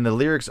 And the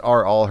lyrics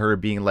are all her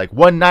being like,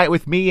 one night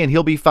with me and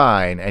he'll be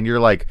fine. And you're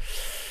like,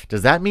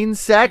 does that mean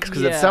sex?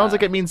 Because it sounds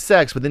like it means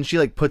sex. But then she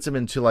like puts him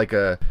into like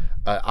a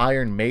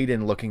Iron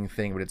Maiden looking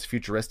thing, but it's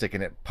futuristic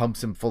and it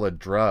pumps him full of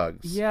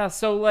drugs. Yeah.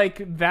 So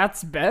like,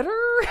 that's better.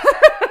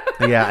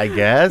 Yeah, I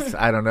guess.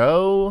 I don't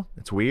know.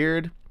 It's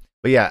weird.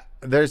 But yeah,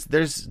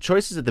 there's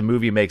choices that the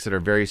movie makes that are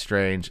very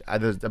strange.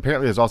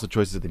 Apparently, there's also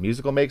choices that the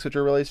musical makes which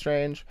are really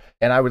strange.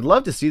 And I would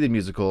love to see the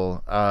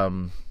musical. I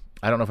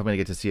don't know if I'm going to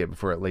get to see it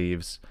before it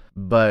leaves,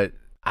 but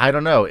I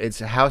don't know. It's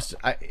House.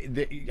 I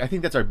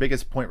think that's our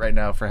biggest point right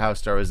now for how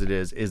Star Wars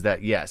is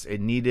that yes, it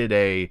needed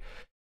a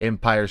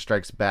Empire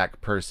Strikes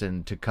Back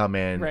person to come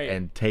in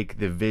and take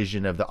the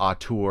vision of the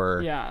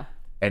auteur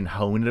and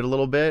hone it a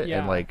little bit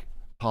and like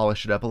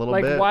polish it up a little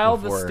bit. Like while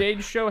the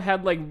stage show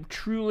had like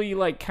truly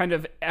like kind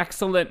of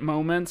excellent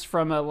moments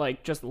from a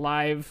like just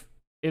live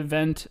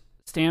event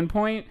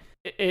standpoint,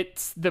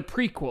 it's the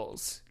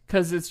prequels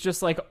because it's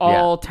just like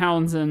all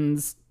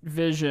Townsend's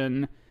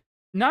vision.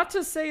 Not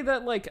to say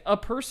that like a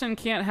person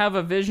can't have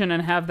a vision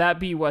and have that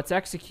be what's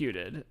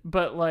executed,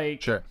 but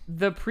like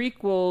the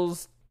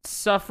prequels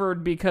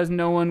suffered because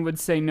no one would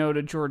say no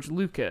to George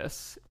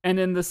Lucas. And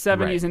in the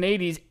 70s and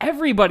 80s,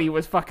 everybody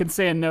was fucking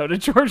saying no to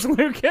George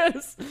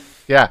Lucas.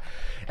 Yeah.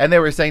 And they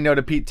were saying no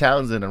to Pete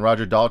Townsend and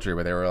Roger Daltrey,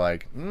 where they were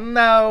like,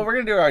 no, we're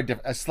going to do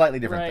a slightly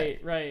different thing.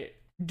 Right.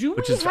 Do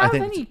we have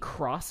any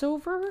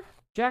crossover?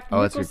 Jack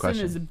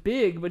Nicholson is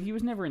big, but he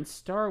was never in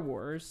Star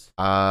Wars.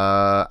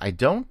 I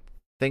don't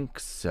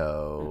think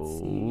so. Let's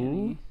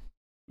see.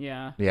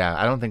 Yeah. Yeah,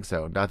 I don't think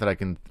so. Not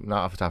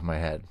off the top of my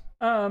head.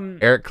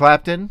 Eric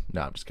Clapton?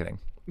 No, I'm just kidding.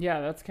 Yeah,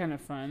 that's kind of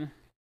fun.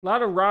 A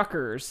lot of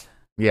rockers.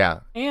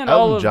 Yeah. And Elton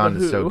all of John the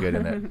Who. is so good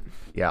in it.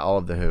 Yeah, all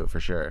of the Who for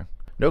sure.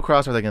 No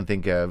crossover I can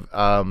think of.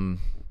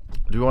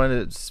 Do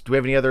we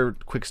have any other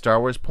quick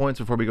Star Wars points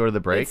before we go to the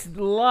break? It's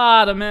a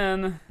lot of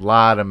men.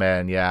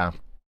 Yeah.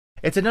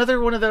 It's another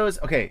one of those.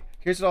 Okay,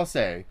 here's what I'll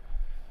say.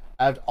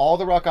 Out of all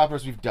the rock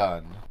operas we've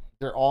done,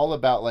 they're all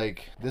about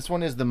like this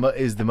one is the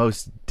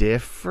most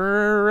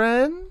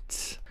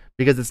different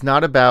because it's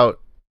not about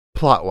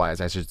plot-wise,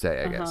 I should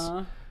say, I guess.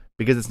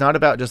 Because it's not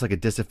about just like a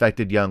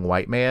disaffected young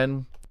white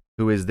man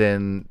who is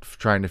then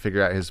trying to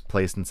figure out his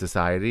place in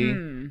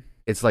society.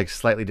 It's like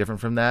slightly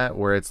different from that,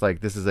 where it's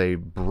like this is a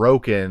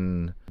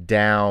broken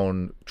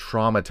down,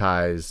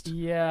 traumatized.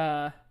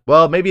 Yeah.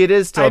 Well, maybe it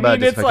is still about a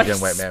disaffected young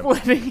white man.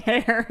 Splitting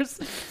hairs.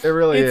 It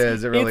really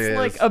is. It's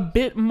like a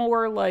bit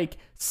more like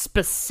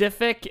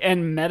specific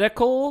and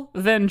medical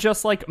than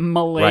just like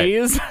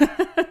malaise.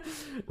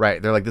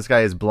 Right. They're like, this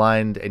guy is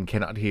blind and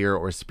cannot hear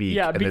or speak.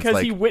 Yeah, and because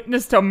like, he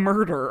witnessed a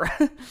murder.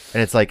 And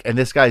it's like, and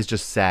this guy's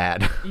just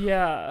sad.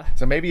 Yeah.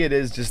 So maybe it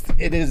is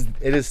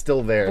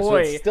still there. Boy, so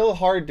it's still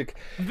hard to.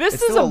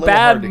 This is a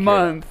bad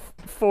month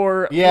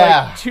for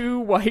like 2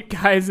 white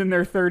guys in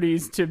their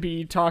 30s to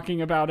be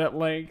talking about at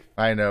length.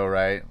 I know,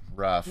 right?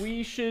 Rough.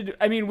 We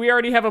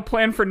already have a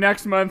plan for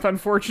next month,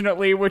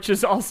 unfortunately, which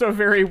is also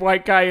very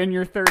white guy in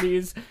your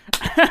 30s.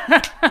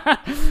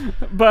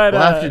 But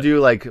we'll have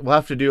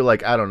to do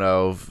like I don't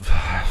know,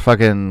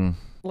 fucking.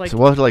 Like, so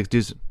we'll have to like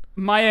do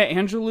Maya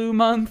Angelou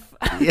month.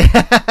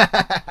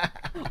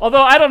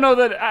 Although I don't know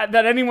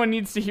that anyone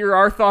needs to hear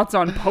our thoughts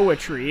on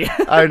poetry.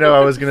 I know.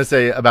 I was gonna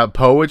say about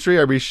poetry.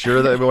 Are we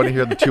sure that we want to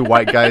hear the two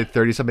white guy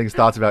 30-something's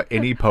thoughts about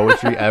any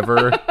poetry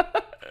ever?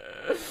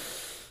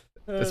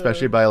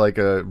 Especially by like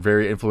a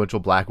very influential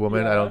black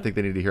woman. Yeah. I don't think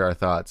they need to hear our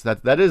thoughts.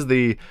 That is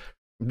the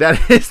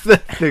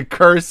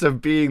curse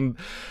of being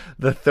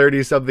the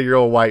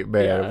 30-something-year-old white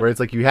man, where it's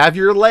like you have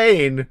your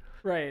lane.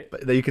 Right.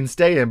 That you can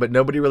stay in, but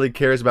nobody really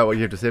cares about what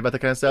you have to say about that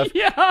kind of stuff.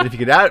 Yeah. But if you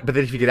get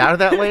out of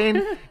that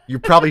lane, you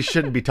probably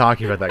shouldn't be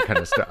talking about that kind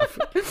of stuff.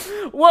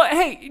 Well,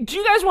 hey, do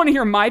you guys want to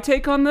hear my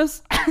take on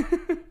this?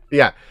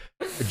 Yeah,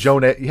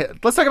 Jonah. Yeah,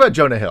 let's talk about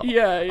Jonah Hill.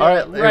 Yeah. All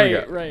right. There we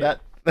go. Right.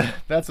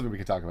 That's something we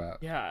can talk about.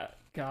 Yeah.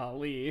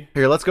 Golly.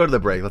 Here, let's go to the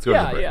break. Let's go to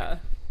the break. Yeah.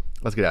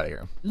 Let's get out of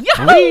here.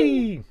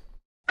 Yahoo!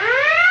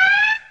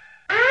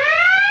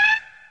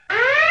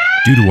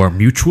 Due to our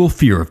mutual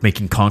fear of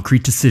making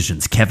concrete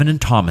decisions, Kevin and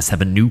Thomas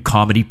have a new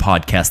comedy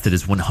podcast that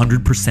is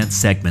 100%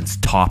 segments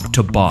top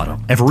to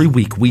bottom. Every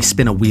week, we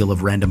spin a wheel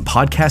of random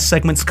podcast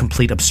segments,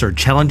 complete absurd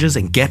challenges,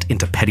 and get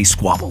into petty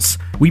squabbles.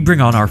 We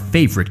bring on our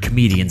favorite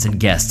comedians and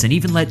guests and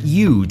even let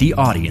you, the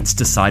audience,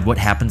 decide what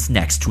happens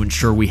next to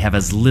ensure we have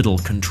as little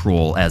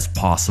control as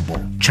possible.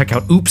 Check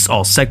out Oops,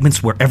 all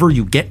segments wherever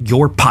you get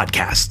your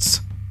podcasts.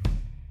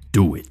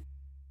 Do it.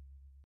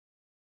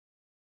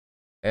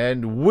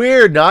 And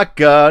we're not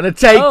gonna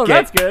take it. Oh,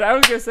 that's good. I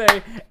was going to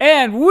say,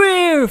 and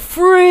we're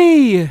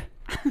free.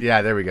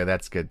 Yeah, there we go.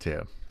 That's good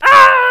too.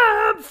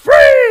 I'm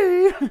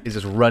free. He's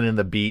just running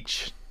the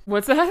beach.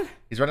 What's that?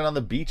 He's running on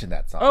the beach in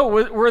that song. Oh,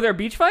 were there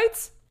beach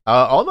fights?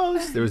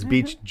 Almost. There was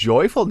beach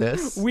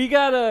joyfulness. We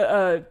got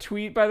a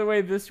tweet, by the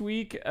way, this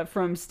week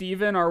from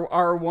Steven,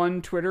 our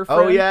one Twitter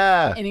friend. Oh,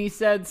 yeah. And he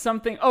said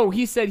something. Oh,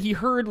 he said he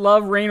heard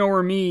Love Reign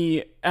Over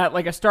Me at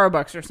like a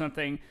Starbucks or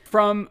something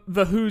from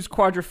The Who's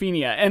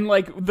Quadrophenia. And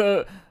like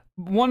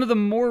one of the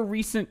more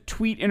recent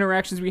tweet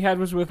interactions we had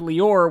was with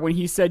Lior when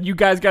he said, you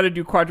guys got to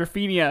do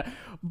Quadrophenia.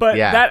 But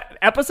that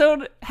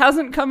episode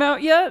hasn't come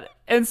out yet.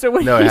 And so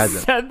when he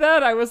said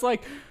that, I was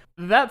like,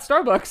 that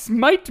Starbucks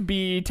might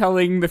be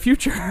telling the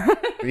future.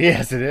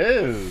 Yes, it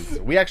is.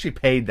 We actually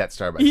paid that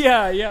Starbucks.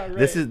 Yeah, right.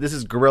 This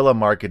is guerrilla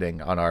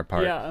marketing on our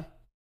part. Yeah.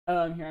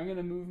 Here, I'm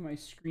gonna move my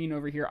screen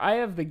over here. I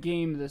have the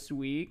game this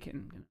week, and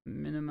I'm gonna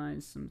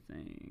minimize some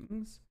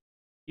things.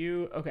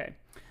 Okay.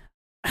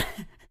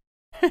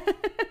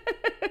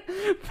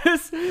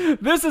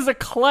 This is a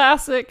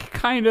classic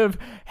kind of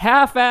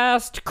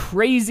half-assed,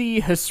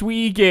 crazy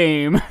Hisui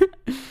game.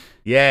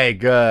 Yay,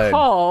 good.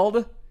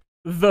 Called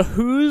The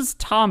Who's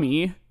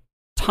Tommy,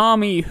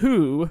 Tommy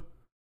Who,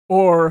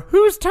 or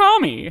Who's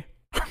Tommy?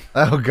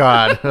 Oh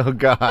God. Oh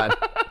God.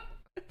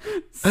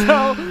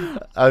 So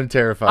I'm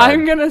terrified.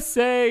 I'm gonna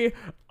say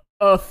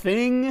a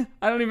thing.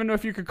 I don't even know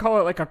if you could call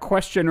it like a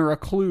question or a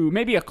clue.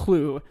 Maybe a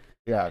clue.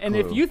 Yeah. And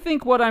clue. if you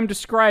think what I'm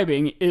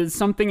describing is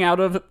something out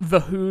of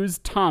The Who's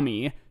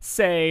Tommy,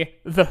 say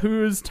The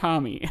Who's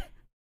Tommy.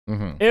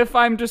 Mm-hmm. If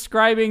I'm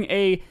describing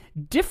a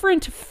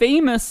different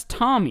famous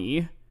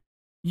Tommy,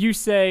 you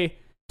say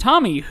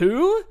Tommy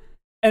who?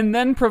 And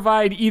then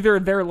provide either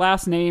their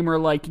last name or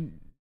like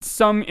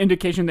some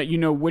indication that you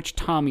know which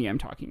Tommy I'm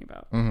talking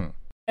about. Mm-hmm.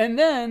 And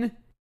then,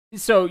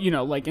 so, you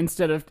know, like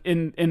instead of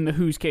in the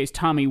Who's case,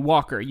 Tommy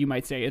Walker, you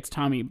might say it's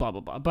Tommy blah, blah,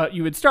 blah. But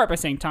you would start by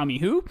saying Tommy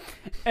who?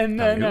 And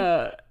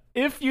then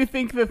if you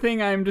think the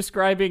thing I'm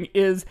describing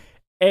is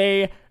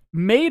a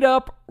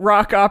made-up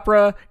rock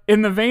opera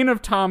in the vein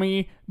of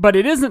Tommy, but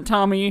it isn't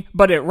Tommy,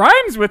 but it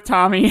rhymes with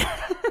Tommy,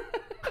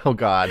 Oh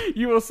God.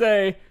 you will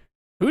say,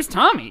 Who's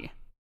Tommy?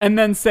 And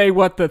then say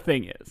what the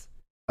thing is.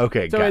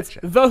 Okay, So gotcha.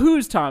 it's The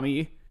Who's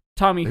Tommy,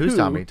 Tommy Who's Who,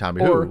 Tommy?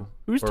 Tommy or who?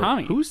 Who's Or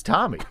Tommy? Who's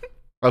Tommy?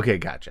 Okay,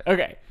 gotcha.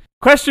 Okay.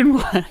 Question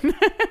 1.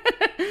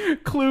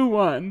 Clue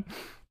 1.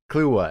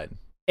 Clue 1.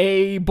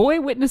 A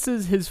boy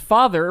witnesses his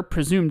father,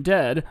 presumed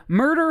dead,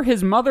 murder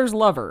his mother's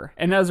lover,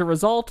 and as a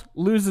result,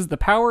 loses the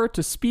power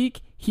to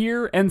speak,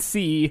 hear, and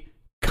see,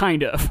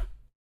 kind of.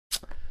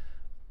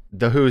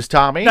 The Who's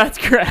Tommy? That's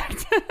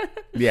correct.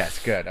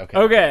 Yes, good. Okay.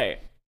 Okay.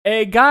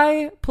 A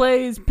guy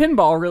plays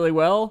pinball really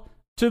well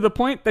to the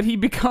point that he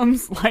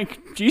becomes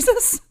like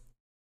Jesus?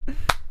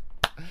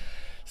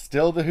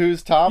 Still the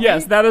Who's Tommy?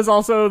 Yes, that is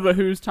also the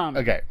Who's Tommy.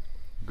 Okay,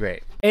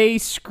 great. A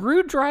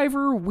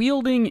screwdriver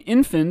wielding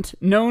infant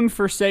known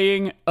for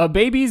saying, a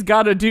baby's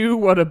gotta do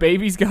what a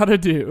baby's gotta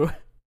do.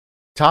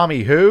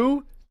 Tommy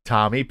who?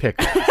 Tommy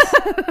Pickles.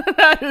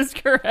 That is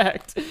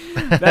correct.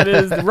 That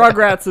is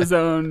Rugrats'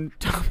 own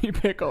Tommy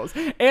Pickles.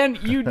 And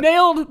you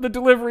nailed the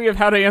delivery of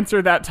how to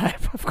answer that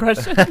type of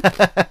question.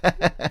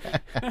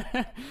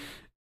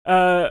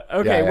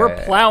 Okay, we're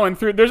plowing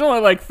through. There's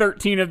only like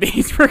 13 of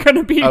these. We're going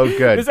to be... Oh,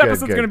 good, This good,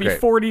 episode's good, going to be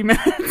great. 40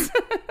 minutes.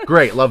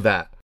 Great, love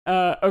that.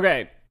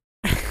 Okay.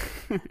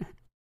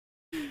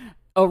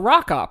 A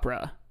rock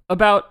opera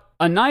about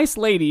a nice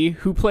lady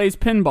who plays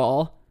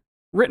pinball,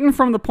 written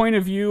from the point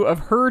of view of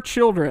her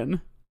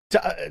children.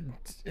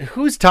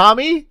 Who's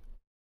Tommy?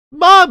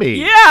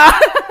 Mommy. Yeah!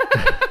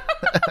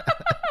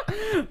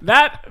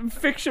 That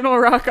fictional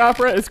rock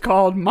opera is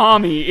called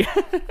Mommy.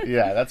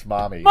 Yeah, that's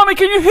Mommy. Mommy,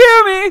 can you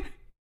hear me?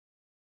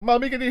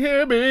 Mommy, can you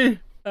hear me?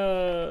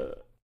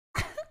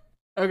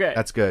 Okay.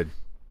 That's good.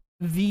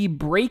 The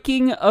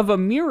breaking of a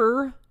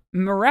mirror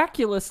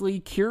miraculously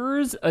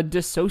cures a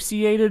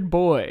dissociated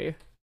boy.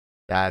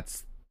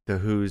 That's the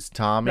Who's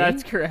Tommy?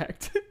 That's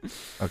correct.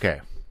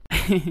 Okay.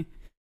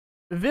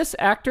 This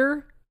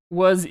actor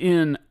was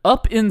in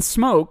Up in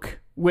Smoke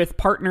with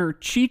partner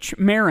Cheech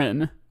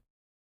Marin.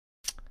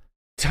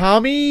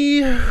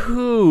 Tommy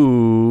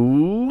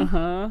who?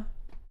 Uh-huh.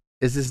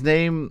 Is his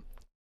name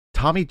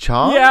Tommy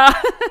Chong? Yeah.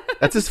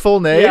 That's his full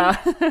name?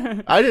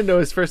 Yeah. I didn't know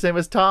his first name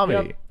was Tommy.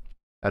 Yep.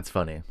 That's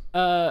funny.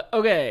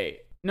 Okay.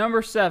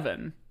 Number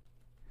 7.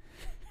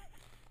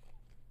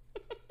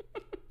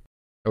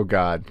 Oh,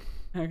 God.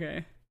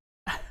 Okay.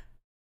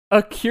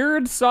 A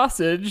cured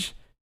sausage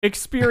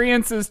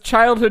experiences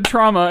childhood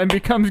trauma and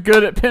becomes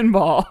good at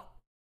pinball.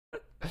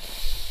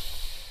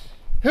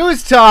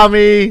 Who's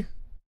Tommy?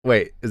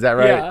 Wait, is that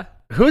right? Yeah.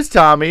 Who's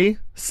Tommy?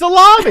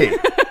 Salami!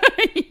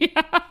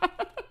 Yeah.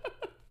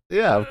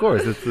 Yeah, of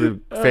course. It's the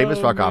famous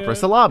rock opera man.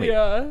 Salami.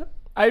 Yeah.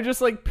 I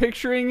just like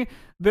picturing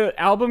the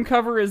album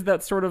cover is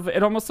that sort of,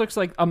 it almost looks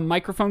like a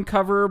microphone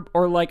cover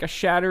or like a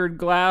shattered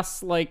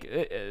glass,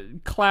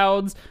 like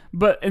clouds,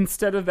 but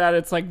instead of that,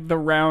 it's like the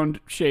round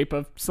shape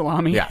of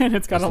salami, Yeah, and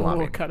it's got the a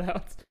little salami.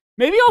 cutouts.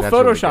 Maybe I'll That's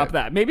really Photoshop good.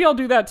 that. Maybe I'll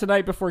do that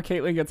tonight before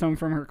Caitlin gets home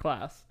from her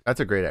class.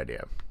 That's a great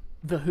idea.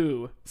 The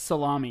Who,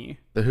 Salami.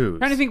 The Who's.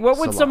 Trying to think, what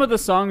would some Salami. of the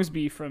songs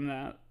be from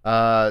that?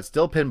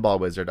 Still Pinball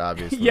Wizard,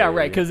 obviously. Yeah,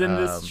 right, because in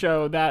this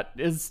show, that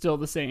is still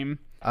the same.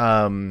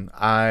 I'm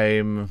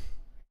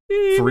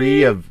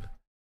free of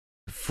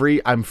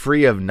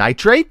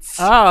nitrates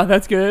Ah,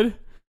 that's good.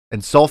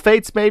 and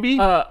sulfates, maybe.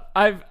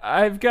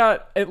 I've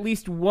got at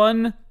least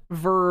one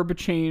verb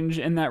change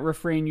in that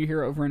refrain you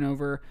hear over and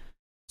over.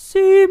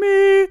 See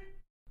me,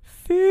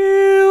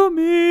 feel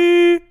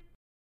me,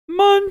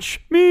 munch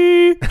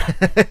me,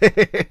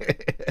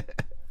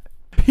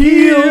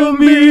 peel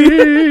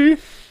me.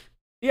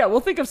 Yeah,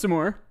 we'll think of some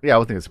more Yeah,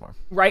 we'll think of some more.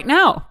 right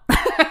now.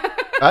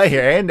 All right,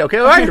 here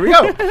we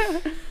go.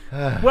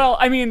 Well,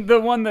 I mean, the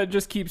one that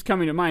just keeps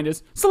coming to mind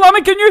is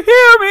Salami, can you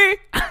hear me?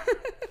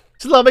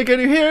 Salami, can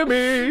you hear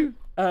me?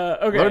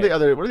 Okay. What are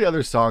the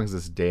other songs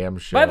this damn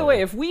show? By the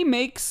way, if we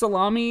make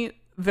Salami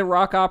the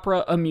rock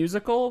opera a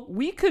musical,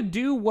 we could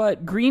do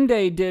what Green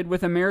Day did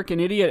with American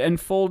Idiot and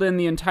fold in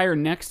the entire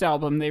next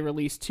album they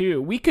released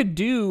too. We could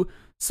do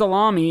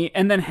Salami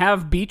and then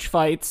have beach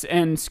fights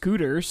and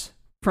scooters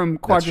from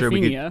That's true,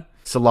 we could- Quadrophenia.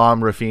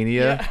 Salam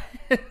Rafinia.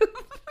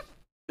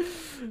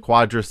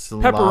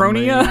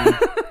 Quadrasalami.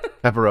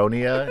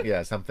 Pepperonia.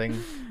 Yeah, something.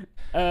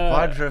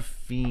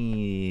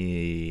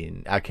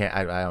 Quadrophene. I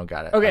don't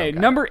got it. Okay,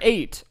 number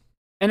 8.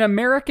 An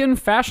American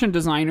fashion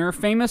designer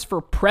famous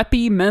for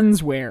preppy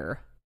menswear.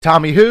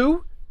 Tommy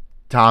who?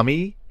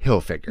 Tommy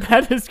Hilfiger.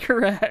 That is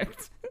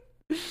correct.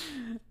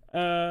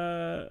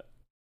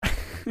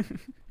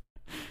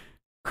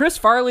 Chris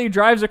Farley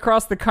drives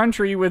across the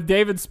country with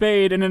David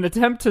Spade in an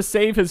attempt to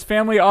save his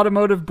family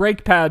automotive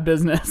brake pad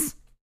business.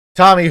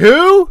 Tommy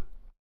who?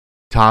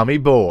 Tommy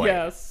Boy.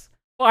 Yes.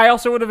 Well, I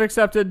also would have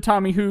accepted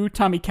Tommy Who,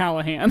 Tommy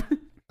Callahan.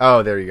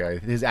 Oh, there you go.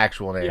 His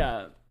actual name.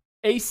 Yeah.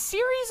 A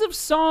series of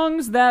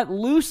songs that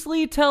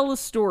loosely tell a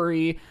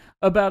story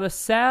about a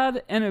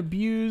sad and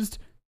abused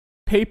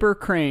paper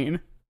crane.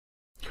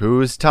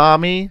 Who's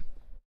Tommy?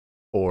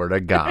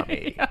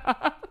 Origami.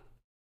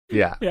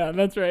 Yeah. Yeah,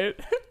 that's right.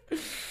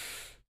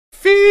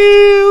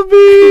 Feel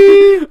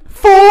me,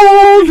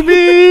 fold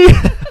me.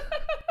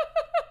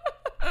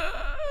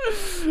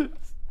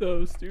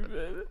 So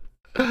stupid.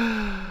 Well,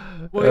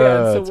 yeah,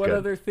 so That's what good.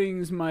 other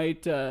things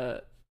might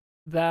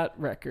that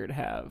record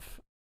have?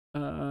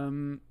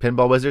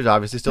 Pinball Wizard's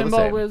obviously still the Pinball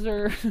same.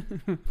 Wizard.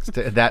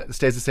 That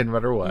stays the same no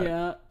matter what.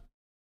 Yeah.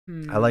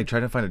 I like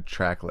trying to find a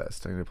track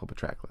list. I'm gonna pull up a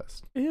track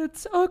list.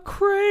 It's a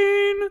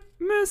crane,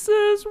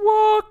 Mrs.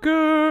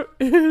 Walker.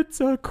 It's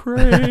a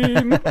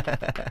crane.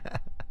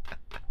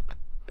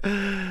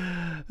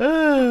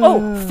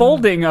 Oh,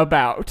 folding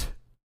about.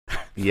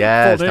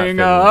 Yes. not Folding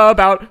fiddling.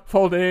 about,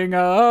 folding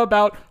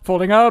about,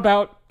 folding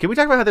about. Can we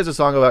talk about how there's a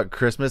song about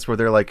Christmas where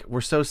they're like,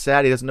 "We're so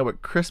sad he doesn't know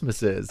what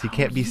Christmas is. He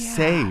can't be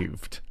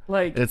saved."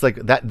 Like, And it's like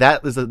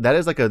that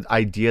is like an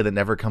idea that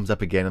never comes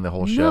up again in the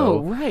whole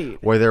show. no, right.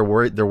 Where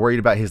they're worried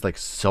about his like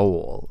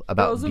soul,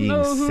 about Doesn't being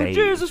know who saved.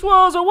 Jesus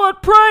was or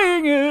what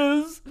praying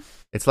is.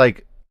 It's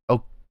like,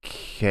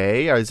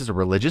 okay, is this a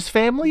religious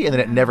family? And then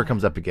it never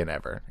comes up again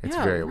ever. It's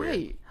Yeah, very right.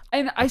 weird.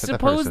 And I thought that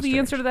part was suppose so the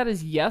answer strange. to that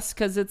is yes,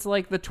 because it's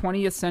like the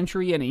 20th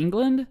century in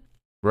England.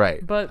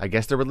 Right. But- I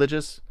guess they're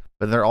religious,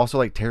 but they're also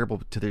like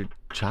terrible to their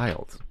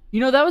child.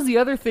 You know, that was the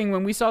other thing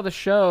when we saw the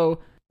show.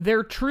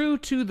 They're true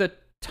to the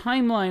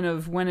timeline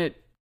of when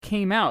it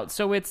came out.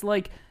 So it's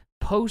like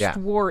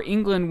post-war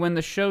England when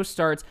the show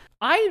starts.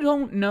 I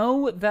don't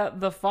know that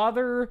the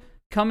father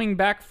coming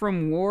back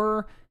from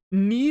war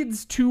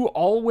needs to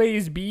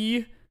always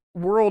be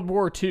World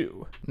War II.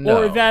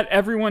 No. Or that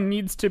everyone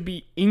needs to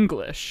be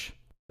English.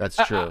 That's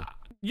true.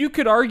 You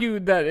could argue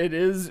that it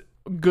is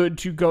good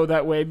to go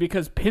that way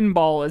because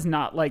pinball is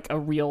not like a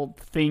real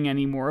thing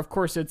anymore. Of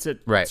course, it's at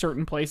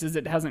certain places.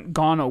 It hasn't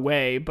gone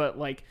away, but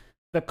like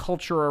the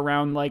culture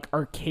around like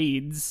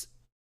arcades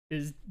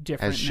is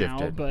different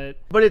now.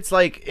 But it's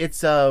like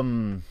it's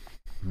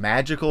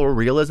magical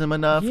realism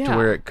enough to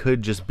where it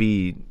could just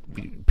be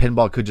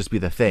pinball could just be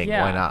the thing.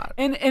 Why not?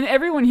 And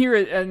everyone here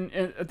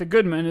at the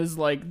Goodman is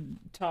like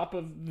top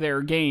of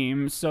their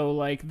game, so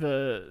like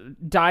the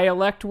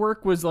dialect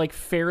work was like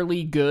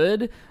fairly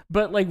good,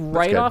 but like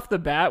right off the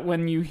bat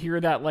when you hear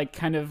that like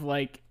kind of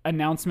like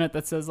announcement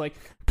that says like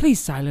please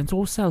silence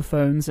all cell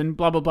phones and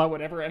blah blah blah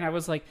whatever, and I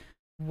was like,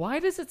 why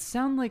does it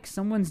sound like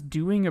someone's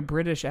doing a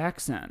British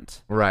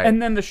accent? Right.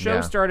 And then the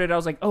show started, I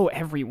was like, oh,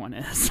 everyone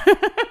is.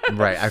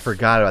 Right, I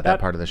forgot about that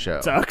part of the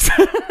show. Sucks.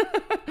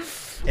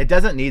 It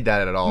doesn't need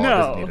that at all. No. It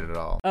doesn't need it at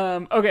all.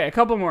 Okay, a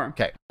couple more.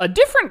 Okay. A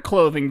different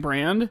clothing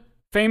brand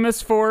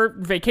famous for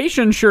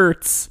vacation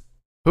shirts.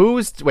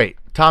 Wait,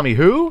 Tommy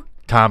who?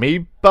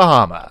 Tommy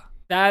Bahama.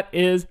 That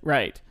is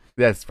right.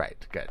 That's right.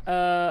 Good.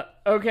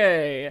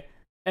 Okay.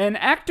 An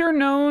actor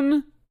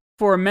known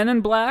for Men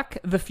in Black,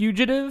 The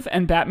Fugitive,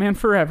 and Batman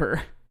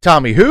Forever.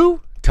 Tommy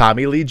who?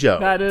 Tommy Lee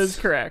Jones. That is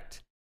correct.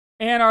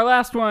 And our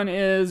last one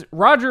is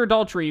Roger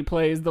Daltrey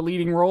plays the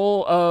leading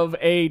role of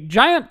a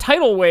giant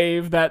tidal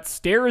wave that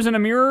stares in a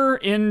mirror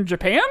in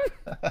Japan.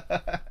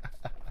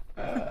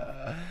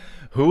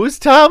 Who's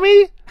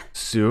Tommy?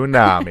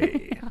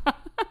 Tsunami.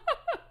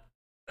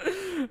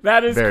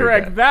 That is Very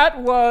correct. good. That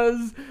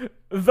was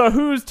the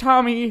Who's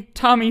Tommy,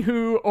 Tommy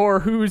Who, or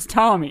Who's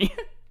Tommy.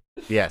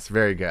 Yes,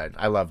 very good.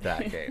 I love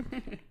that game.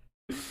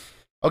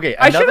 Okay,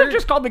 I should have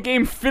just called the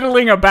game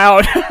Fiddling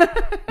About.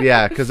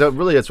 Yeah, because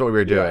really that's what we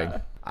were doing.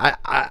 Yeah.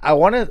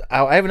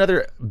 I have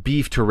another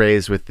beef to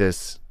raise with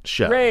this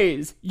show.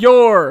 Raise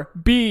your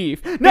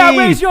beef. Now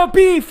raise your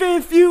beef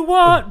if you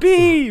want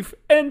beef.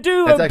 And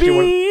do That's a actually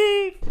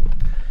beef.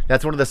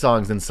 That's one of the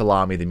songs in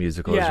Salami the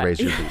musical is Raise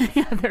Your Beef.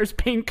 Yeah, there's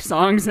Pink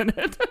songs in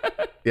it.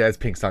 Yeah, it's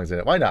Pink songs in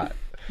it. Why not?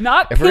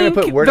 Not If we're Pink,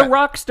 gonna put the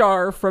rock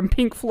star from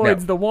Pink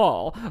Floyd's No. The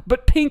Wall,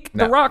 but Pink,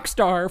 the No. rock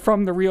star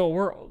from The Real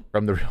World.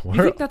 From the real You think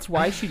world. that's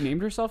why she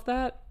named herself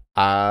that?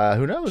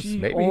 Who knows? She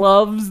Maybe.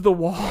 loves The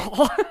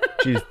Wall.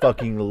 She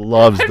fucking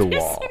loves the Have you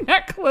wall. seen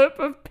that clip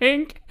of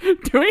Pink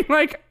doing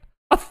like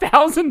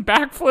 1,000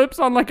 backflips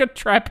on like a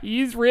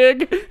trapeze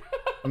rig?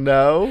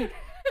 No.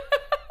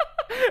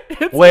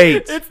 It's,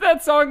 Wait. it's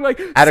that song like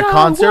At a "So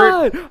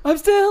concert? what? I'm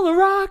still a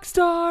rock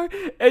star,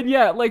 and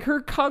yeah, like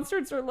her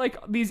concerts are like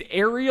these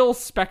aerial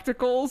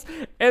spectacles,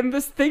 and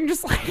this thing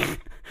just like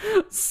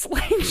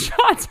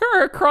slingshots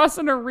her across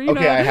an arena.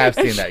 Okay, I have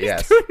and seen that, she's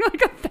yes. doing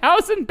like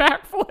 1,000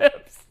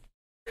 backflips.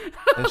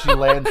 And she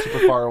lands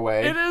super far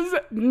away. It is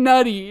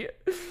nutty.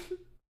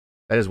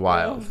 That is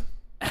wild.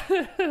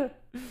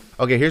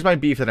 Okay, here's my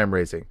beef that I'm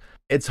raising.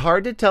 It's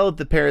hard to tell if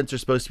the parents are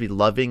supposed to be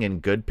loving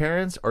and good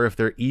parents or if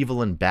they're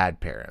evil and bad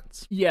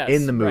parents. Yes,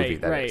 In the movie,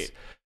 right, that right. is.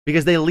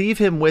 Because they leave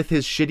him with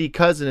his shitty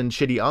cousin and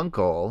shitty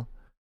uncle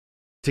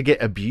to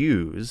get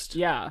abused.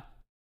 Yeah.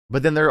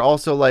 But then they're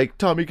also like,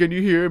 Tommy, can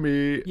you hear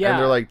me? Yeah. And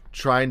they're like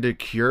trying to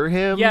cure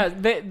him. Yeah,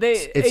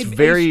 It's a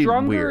very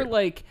stronger weird.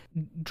 like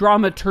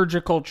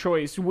dramaturgical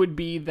choice would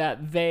be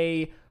that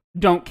they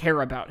don't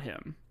care about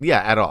him. Yeah,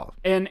 at all.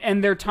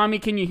 And their Tommy,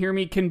 can you hear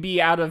me can be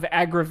out of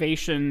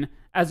aggravation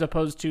as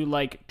opposed to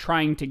like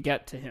trying to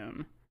get to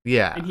him.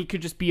 Yeah. And he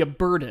could just be a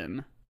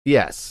burden.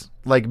 Yes.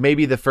 Like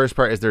maybe the first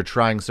part is they're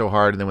trying so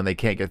hard and then when they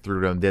can't get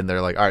through to him, then they're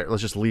like, all right,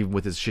 let's just leave him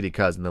with his shitty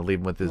cousin. They'll leave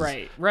him with his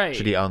Right.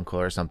 shitty uncle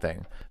or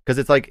something. Because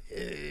it's like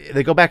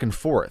they go back and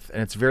forth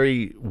and it's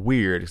very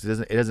weird because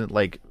it doesn't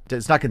like,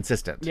 it's not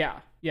consistent. Yeah.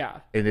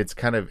 And it's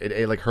kind of,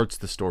 it like hurts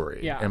the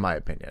story Yeah. in my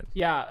opinion.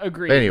 Yeah,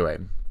 agreed. But anyway.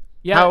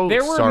 Yeah, how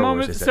there were Star Wars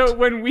moments. is it? So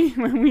when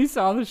we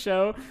saw the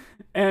show,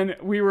 and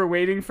we were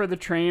waiting for the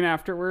train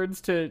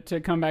afterwards to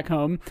come back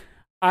home,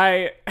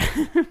 I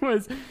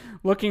was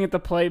looking at the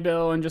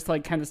playbill and just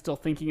like kind of still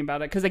thinking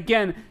about it. Because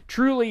again,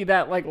 truly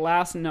that like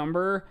last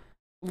number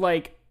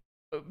like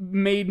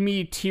made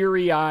me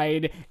teary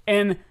eyed,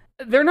 and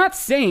they're not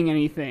saying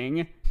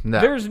anything. No.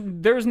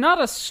 There's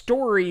not a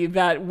story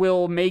that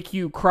will make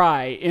you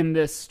cry in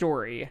this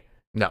story.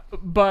 No.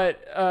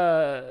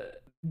 But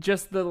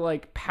just the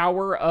like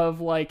power of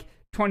like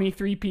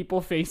 23 people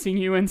facing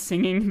you and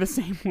singing the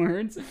same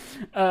words.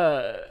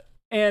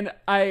 And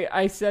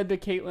I said to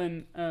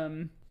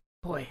Caitlin,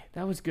 boy,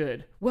 that was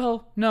good.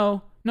 Well,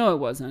 no, it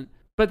wasn't.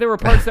 But there were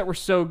parts that were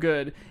so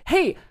good.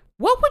 Hey,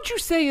 what would you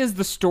say is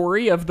the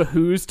story of the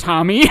Who's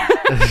Tommy?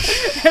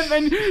 And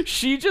then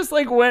she just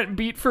like went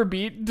beat for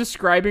beat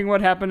describing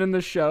what happened in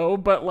the show.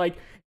 But like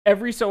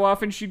every so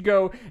often she'd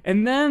go,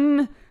 and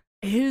then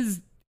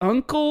his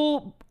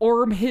uncle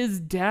or his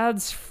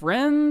dad's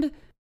friend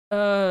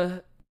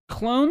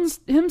clones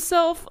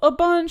himself a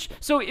bunch.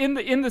 So in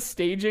the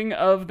staging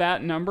of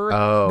that number,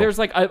 there's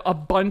like a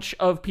bunch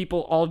of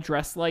people all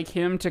dressed like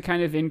him to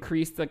kind of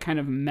increase the kind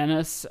of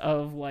menace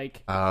of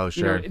like, Oh,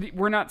 sure. you know,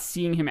 we're not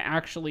seeing him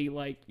actually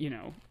like,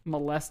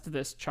 molest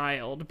this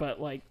child, but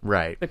like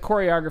Right. the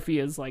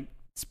choreography is like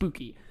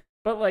spooky.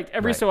 But like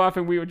every Right. so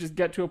often we would just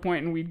get to a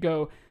point and we'd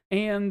go,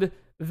 and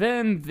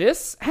then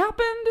this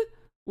happened?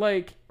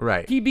 Like,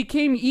 Right. he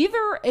became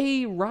either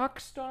a rock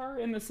star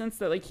in the sense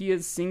that like he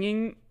is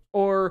singing,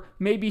 or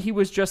maybe he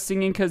was just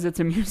singing because it's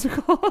a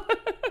musical.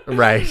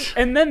 Right.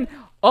 And then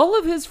all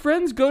of his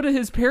friends go to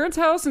his parents'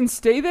 house and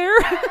stay there.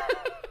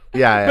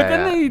 Yeah. But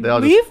then they all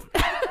leave.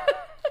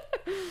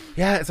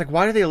 Yeah, it's like,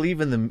 why do they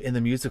leave in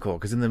the musical?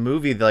 Because in the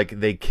movie,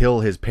 they kill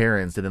his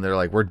parents, and then they're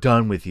like, "We're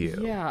done with you."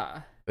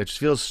 Yeah. It just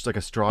feels like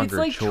a stronger It's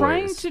like choice.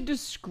 trying to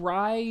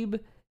describe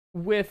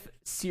with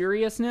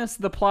seriousness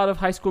the plot of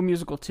High School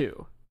Musical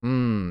 2.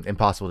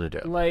 Impossible to do.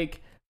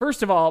 Like,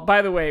 first of all,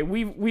 by the way,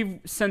 we've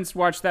since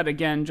watched that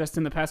again just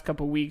in the past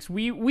couple weeks.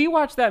 We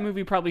watch that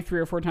movie probably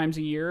 3 or 4 times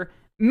a year.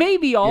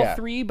 Maybe all Yeah.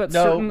 3, but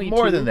No, certainly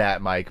more 2. than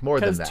that, Mike. More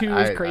than Because that. 2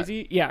 is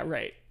crazy. Yeah,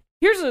 right.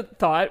 Here's a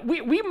thought.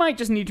 We might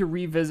just need to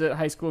revisit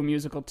High School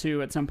Musical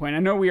 2 at some point. I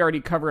know we already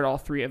covered all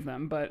 3 of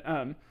them, but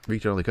We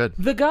totally could.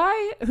 the guy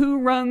who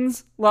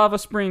runs Lava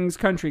Springs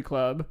Country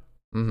Club,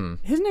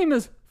 his name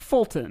is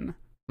Fulton.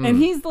 And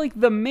he's like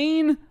the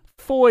main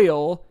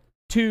foil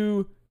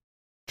to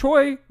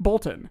Troy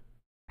Bolton.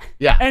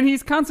 Yeah. And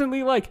he's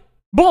constantly like,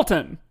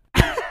 Bolton.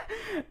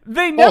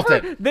 They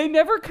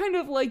never kind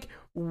of like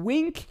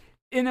wink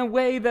in a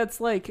way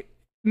that's like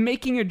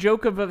making a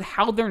joke of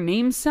how their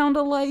names sound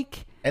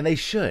alike. And they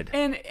should.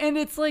 And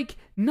it's like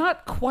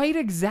not quite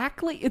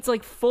exactly. It's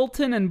like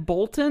Fulton and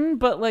Bolton,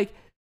 but like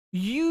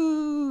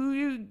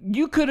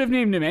you could have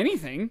named him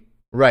anything.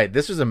 Right.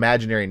 This was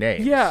imaginary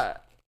names. Yeah.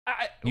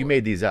 You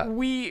made these up.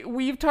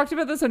 We've talked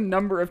about this a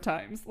number of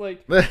times.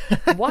 Like,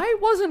 why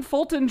wasn't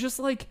Fulton just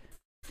like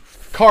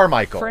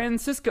Carmichael.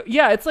 Francisco?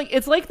 Yeah, it's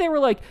like they were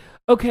like,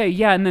 okay,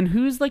 yeah, and then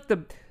who's like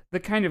the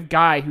kind of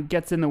guy who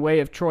gets in the way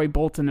of Troy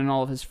Bolton and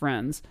all of his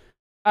friends?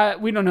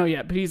 We don't know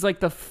yet, but he's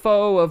like the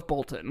foe of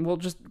Bolton. We'll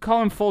just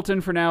call him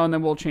Fulton for now, and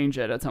then we'll change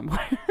it at some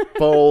point.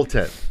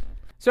 Bolton.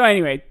 So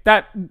anyway,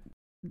 that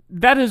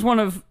is one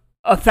of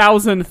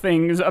 1,000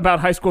 things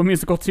about High School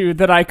Musical 2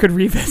 that I could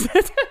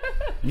revisit.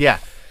 Yeah.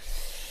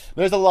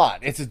 There's a lot.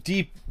 It's a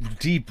deep,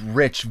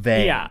 rich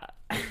vein. Yeah.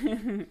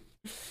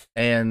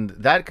 And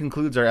that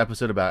concludes our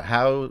episode about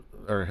how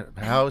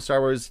Star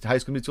Wars High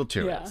School Musical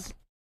 2 Yeah. is.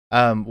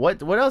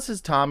 What else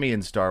is Tommy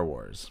in Star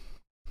Wars?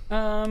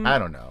 I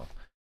don't know.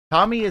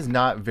 Tommy is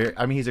not very...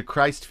 I mean, he's a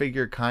Christ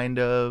figure, kind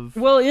of.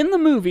 Well, in the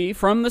movie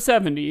from the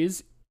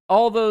 70s,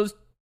 all those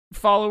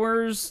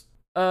followers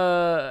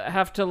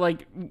have to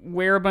like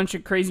wear a bunch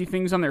of crazy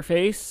things on their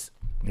face.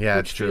 Yeah,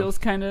 which it's true. Feels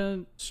kind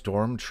of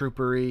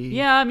Stormtroopery.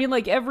 Yeah, I mean,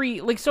 like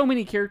so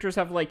many characters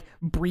have like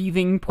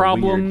breathing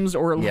problems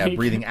or like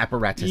breathing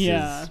apparatuses.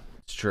 Yeah.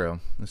 It's true.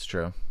 It's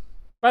true.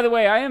 By the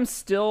way, I am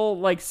still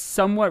like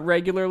somewhat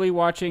regularly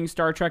watching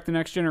Star Trek: The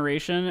Next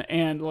Generation,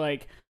 and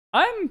like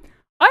I'm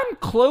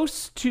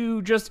close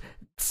to just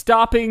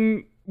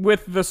stopping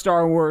with the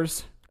Star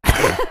Wars.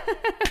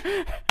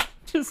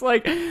 Just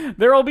like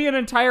there'll be an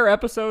entire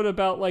episode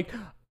about like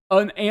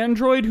an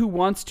android who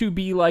wants to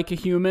be like a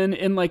human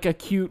in like a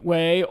cute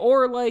way,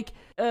 or like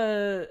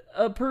a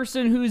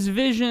person whose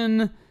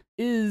vision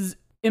is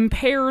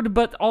impaired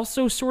but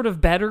also sort of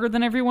better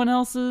than everyone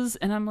else's,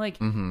 and I'm like,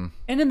 and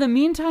in the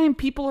meantime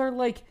people are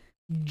like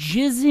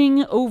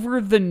jizzing over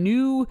the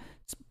new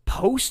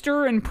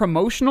poster and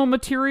promotional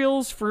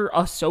materials for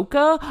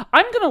Ahsoka.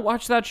 I'm gonna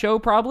watch that show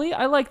probably.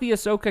 I like the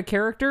Ahsoka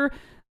character.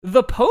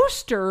 The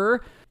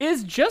poster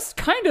is just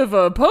kind of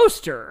a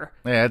poster.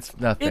 Yeah, it's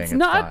nothing. It's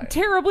not fine.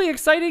 terribly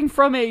exciting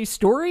from a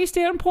story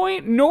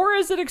standpoint, nor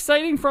is it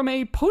exciting from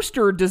a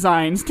poster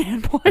design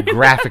standpoint.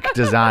 Graphic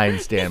design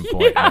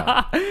standpoint.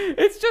 Yeah,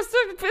 it's just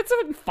it's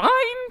a fine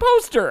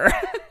poster.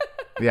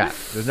 Yeah,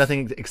 there's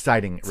nothing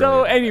exciting. Really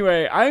So about it.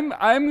 anyway, I'm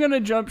gonna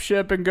jump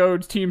ship and go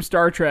Team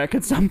Star Trek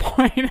at some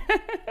point.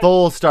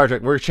 Full Star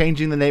Trek. We're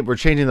changing the name. We're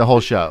changing the whole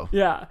show.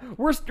 Yeah,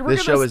 we're This gonna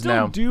show is still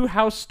now- do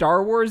how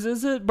Star Wars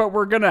is it, but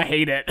we're gonna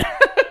hate it.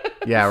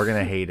 Yeah, we're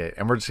gonna hate it,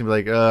 and we're just gonna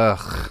be like,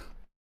 ugh.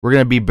 We're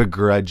gonna be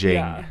begrudging.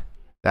 Yeah.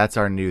 That's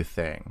our new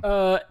thing.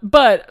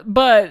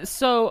 But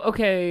so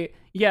okay,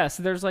 yes,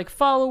 there's like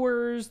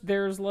followers,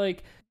 there's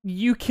like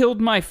you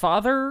killed my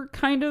father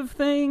kind of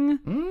thing.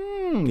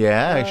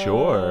 Yeah,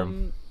 sure.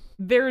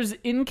 There's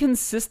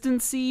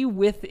inconsistency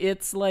with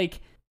its like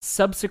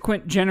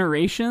subsequent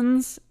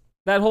generations.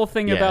 That whole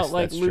thing Yes, about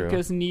like that's true.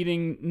 Lucas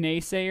needing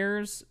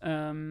naysayers.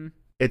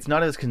 It's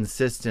not as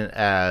consistent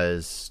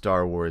as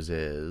Star Wars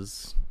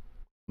is.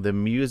 The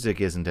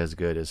music isn't as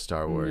good as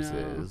Star Wars No.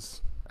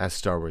 is. As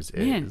Star Wars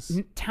Man,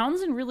 is.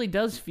 Townsend really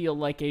does feel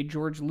like a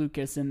George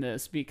Lucas in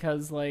this,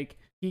 because like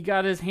he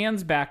got his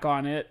hands back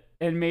on it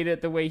and made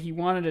it the way he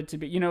wanted it to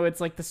be. You know,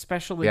 it's like the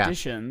special Yeah.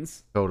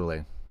 editions.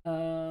 Totally.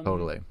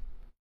 Totally.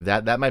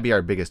 That might be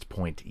our biggest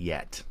point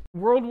yet.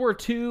 World War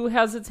II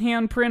has its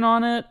handprint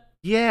on it.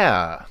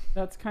 Yeah.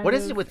 That's kind What of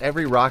is it with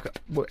every rock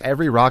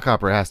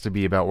opera has to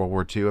be about World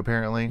War II,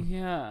 apparently?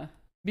 Yeah.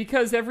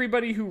 Because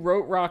everybody who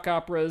wrote rock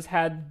operas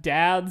had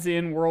dads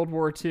in World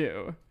War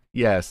II.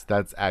 Yes,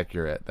 that's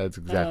accurate. That's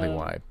exactly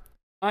why.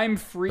 I'm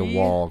Free. The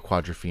Wall,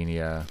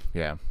 Quadrophenia.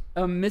 Yeah.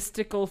 a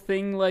mystical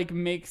thing like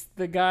makes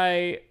the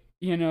guy,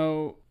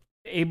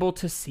 able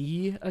to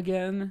see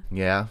again,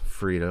 Yeah,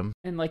 freedom.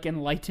 and like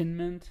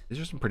enlightenment. These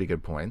are some pretty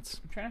good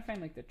points. I'm trying to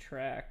find like the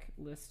track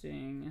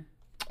listing.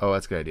 Oh,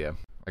 that's a good idea.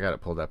 I got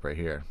it pulled up right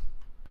here.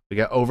 We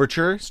got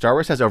Overture. Star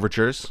Wars has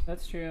overtures.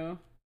 That's true.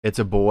 It's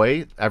a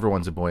boy.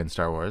 Everyone's a boy in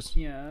Star Wars.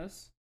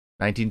 Yes.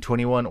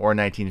 1921 or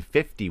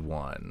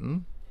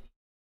 1951,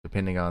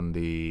 depending on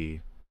the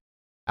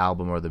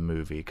album or the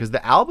movie. Because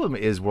the album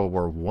is World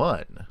War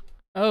One.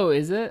 Oh,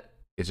 is it?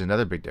 It's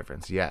another big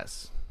difference.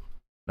 Yes,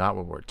 not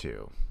World War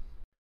Two.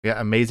 Yeah,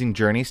 Amazing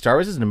Journey. Star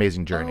Wars is an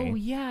amazing journey. Oh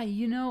yeah,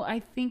 I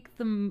think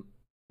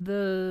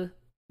the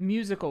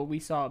musical we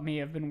saw may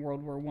have been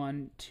World War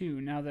One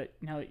too. Now that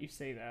you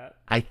say that.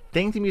 I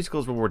think the musical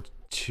is World War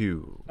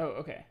Two. Oh,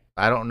 okay.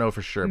 I don't know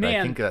for sure, but I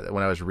Man. think that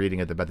when I was reading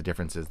it about the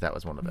differences, that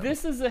was one of them.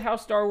 This is a How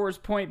Star Wars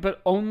point,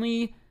 but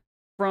only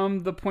from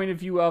the point of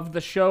view of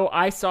the show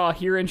I saw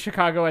here in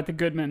Chicago at the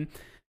Goodman.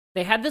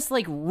 They had this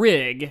like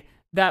rig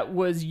that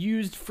was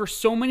used for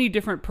so many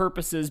different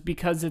purposes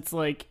because it's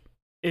like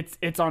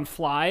it's on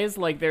flies.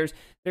 Like there's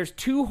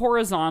two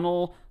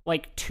horizontal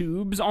like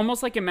tubes,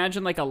 almost like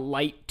imagine like a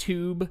light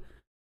tube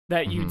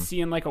that you'd see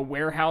in like a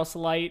warehouse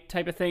light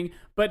type of thing,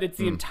 but it's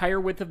the entire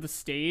width of the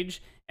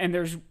stage, and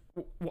there's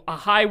a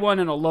high one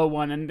and a low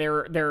one, and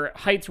their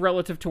heights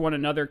relative to one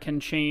another can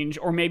change,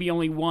 or maybe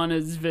only one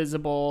is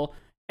visible,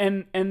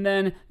 and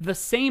then the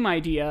same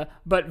idea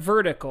but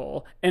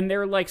vertical, and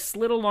they're like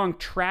slid along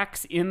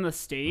tracks in the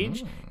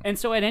stage, and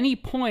so at any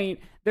point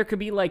there could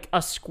be like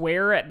a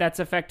square that's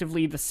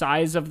effectively the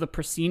size of the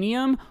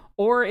proscenium,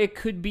 or it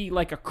could be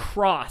like a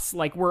cross,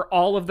 like where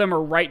all of them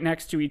are right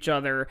next to each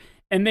other.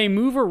 And they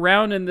move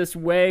around in this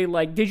way.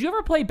 Like, did you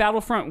ever play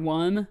Battlefront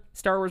 1,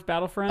 Star Wars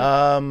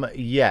Battlefront?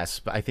 Yes,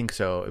 but I think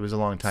so. It was a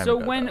long time so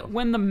ago.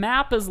 when the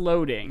map is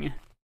loading,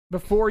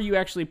 before you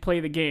actually play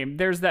the game,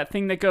 there's that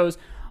thing that goes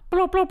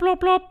blop blop blop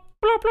blop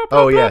blop blop.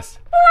 Oh, blop, yes.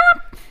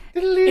 blop.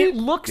 It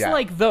looks Yeah.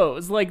 like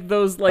those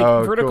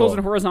Oh, verticals cool.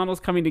 and horizontals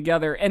coming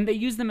together, and they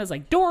use them as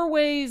like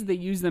doorways. They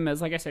use them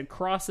as, like I said,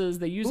 crosses.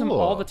 They use them Cool.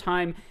 all the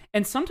time,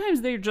 and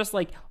sometimes they're just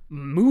like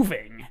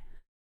moving.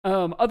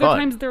 Other Fun.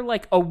 times they're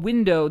like a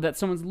window that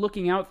someone's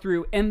looking out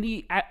through, and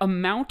the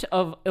amount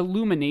of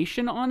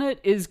illumination on it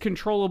is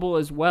controllable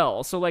as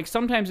well. So like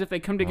sometimes if they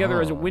come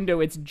together as a window,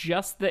 it's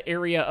just the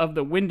area of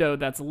the window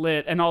that's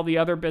lit, and all the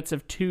other bits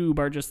of tube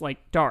are just like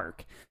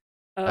dark.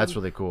 That's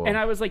really cool. And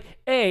I was like,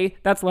 A,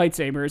 that's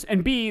lightsabers,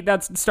 and B,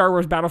 that's Star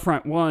Wars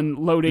Battlefront 1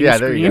 loading yeah,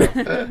 screen.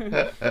 there you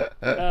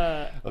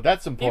go. Well,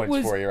 that's some points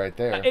was for you right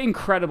there.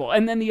 Incredible.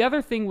 And then the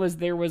other thing was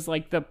there was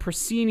like the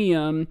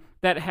proscenium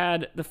that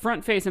had the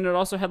front face, and it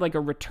also had like a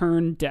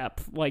return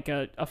depth, like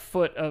a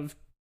foot of,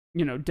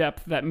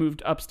 depth that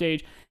moved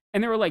upstage.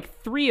 And there were like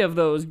 3 of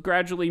those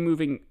gradually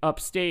moving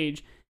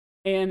upstage,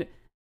 and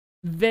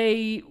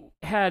they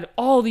had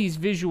all these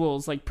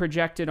visuals like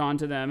projected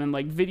onto them and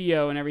like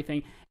video and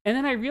everything. And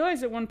then I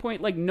realized at one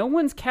point, like, no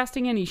one's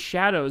casting any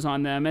shadows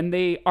on them, and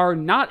they are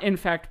not, in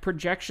fact,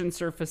 projection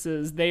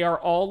surfaces. They are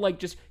all like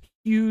just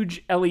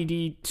huge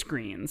LED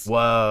screens.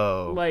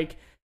 Whoa. Like,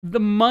 the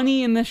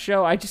money in this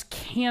show, I just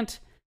can't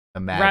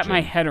Imagine. wrap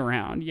my head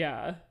around.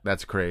 Yeah.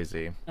 That's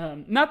crazy.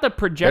 Not that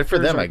projectors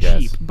them, are I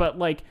guess. cheap, but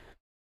like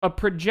a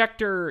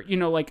projector,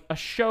 like a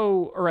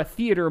show or a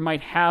theater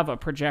might have a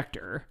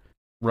projector.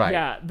 Right.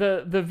 Yeah,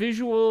 the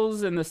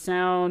visuals and the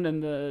sound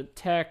and the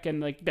tech and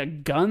like the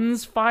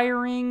guns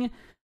firing.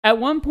 At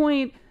one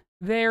point,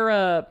 they're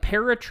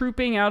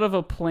paratrooping out of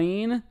a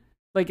plane,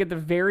 like at the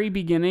very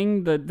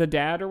beginning, the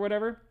dad or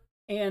whatever.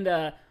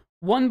 And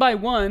one by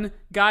one,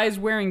 guys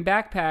wearing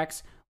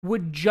backpacks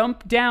would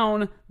jump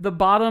down the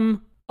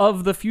bottom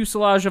of the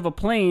fuselage of a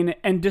plane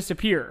and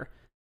disappear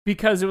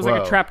because it was like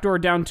a Whoa. trapdoor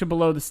down to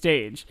below the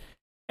stage.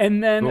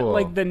 And then, Cool.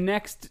 like, the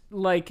next,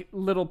 like,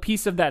 little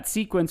piece of that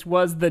sequence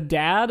was the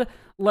dad,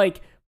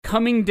 like,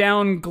 coming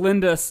down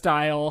Glinda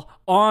style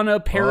on a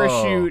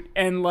parachute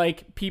and,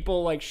 like,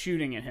 people, like,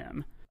 shooting at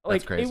him.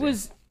 Like, crazy. it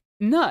was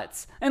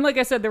nuts. And like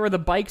I said, there were the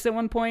bikes at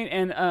one point,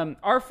 and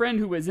our friend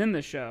who was in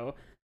the show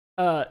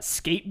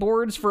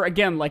skateboards for,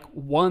 again, like,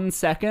 1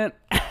 second.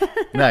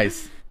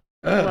 Nice.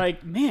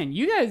 Like, man,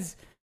 you guys...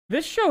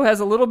 This show has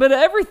a little bit of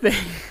everything.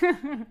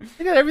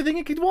 You got everything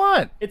you could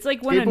want. It's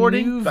like when a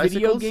Skateboarding, new video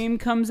bicycles. game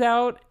comes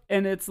out,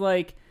 and it's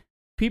like,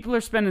 people are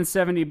spending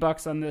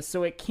 $70 on this,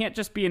 so it can't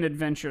just be an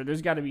adventure.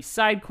 There's got to be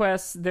side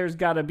quests. There's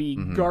got to be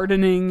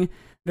gardening.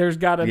 There's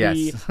got to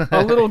be Yes.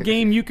 a little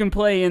game you can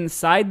play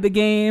inside the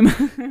game.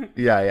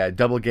 Yeah.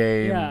 Double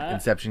game, Yeah.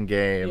 Inception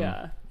game.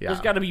 Yeah. Yeah,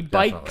 There's got to be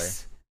definitely.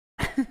 bikes.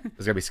 There's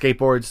got to be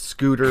skateboards,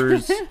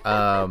 scooters,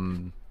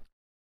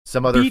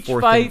 some other Beach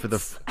fourth fights.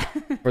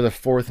 thing for the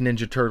fourth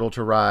Ninja Turtle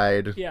to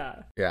ride.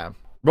 Yeah. Yeah.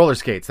 Roller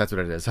skates, that's what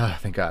it is. Oh,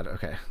 thank God.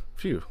 Okay.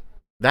 Phew.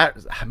 That,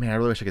 man, I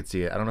really wish I could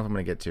see it. I don't know if I'm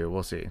going to get to.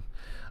 We'll see.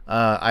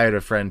 I had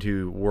a friend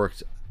who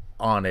worked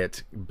on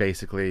it.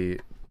 Basically,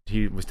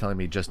 he was telling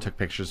me just took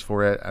pictures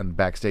for it and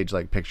backstage,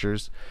 like,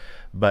 pictures.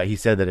 But he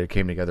said that it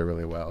came together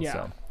really well. Yeah.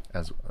 So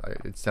as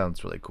it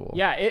sounds really cool.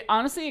 Yeah, it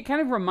honestly it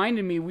kind of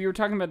reminded me. We were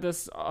talking about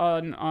this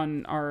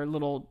on our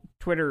little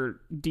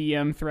Twitter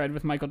DM thread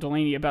with Michael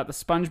Delaney about the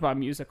SpongeBob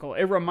musical.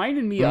 It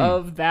reminded me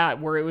of that,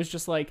 where it was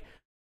just like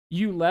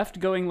you left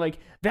going like,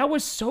 that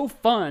was so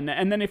fun,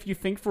 and then if you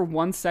think for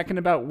 1 second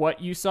about what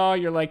you saw,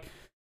 you're like,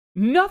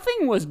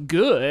 nothing was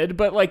good,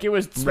 but like it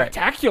was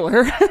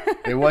spectacular.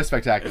 It was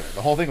spectacular.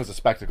 The whole thing was a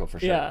spectacle for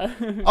sure. Yeah.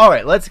 All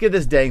right, let's give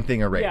this dang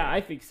thing a rating. Yeah, I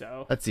think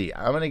so. Let's see.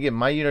 I'm gonna get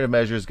my unit of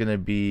measure is gonna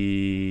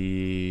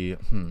be,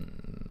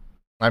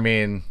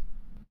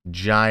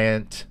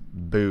 giant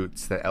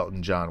boots that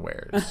Elton John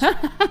wears.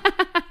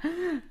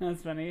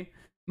 That's funny.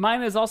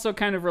 Mine is also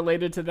kind of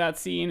related to that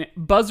scene.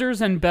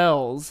 Buzzers and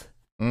bells.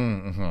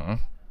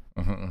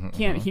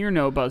 Can't hear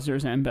no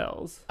buzzers and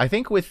bells. I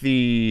think with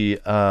the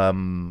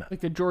Like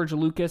the George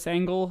Lucas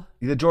angle.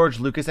 the George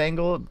Lucas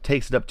angle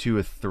takes it up to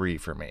a 3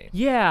 for me.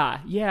 Yeah.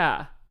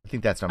 I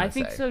think that's what I'm I gonna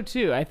think say. so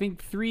too. I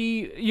think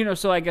 3,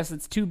 so I guess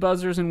it's 2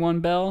 buzzers and 1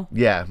 bell.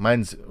 Yeah,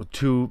 mine's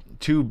 3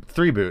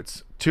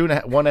 boots,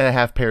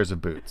 1.5 pairs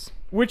of boots.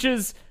 Which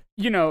is,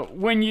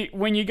 when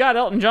you got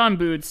Elton John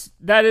boots,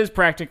 that is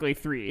practically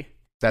 3.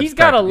 That's He's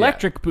got yeah.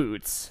 electric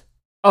boots.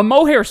 A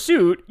mohair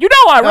suit.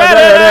 I read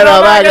it in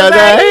a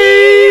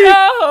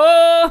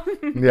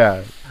magazine.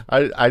 Yeah,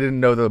 I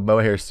didn't know the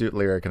mohair suit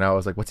lyric, and I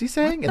was like, "What's he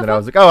saying?" And then I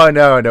was like, "Oh, I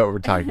know what we're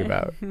talking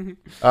about."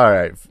 All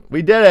right,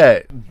 we did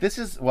it. This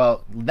is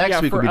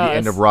next week will for be the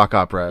end us. of rock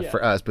opera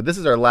for us, but this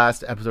is our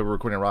last episode we're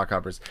recording rock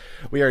operas.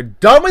 We are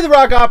done with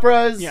rock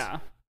operas.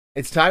 Yeah.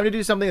 It's time to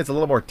do something that's a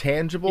little more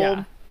tangible.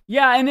 Yeah.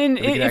 Yeah, and then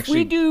we can if actually-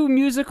 we do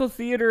musical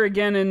theater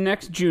again in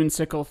next June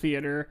Sickle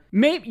Theater,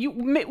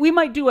 we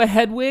might do a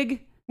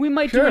Hedwig. We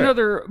might do Sure.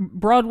 another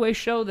Broadway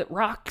show that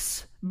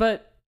rocks.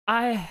 But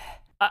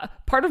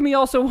part of me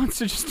also wants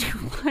to just do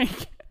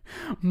like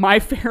My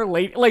Fair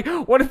Lady. Like,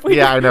 what if we?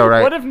 Yeah, I know,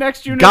 right? What if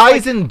next June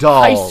Guys is like and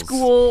Dolls. high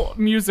school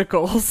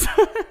musicals,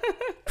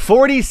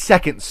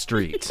 42nd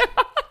Street,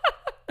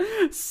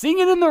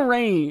 Singing in the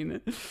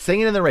Rain,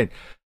 Singing in the Rain.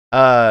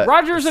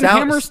 Rogers and sounds-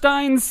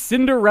 Hammerstein's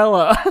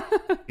Cinderella.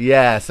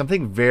 Yeah,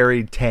 something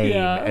very tame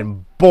Yeah.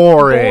 and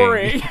boring.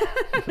 Boring.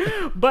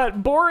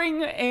 But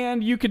boring,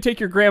 and you could take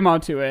your grandma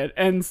to it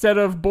instead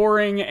of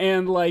boring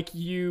and like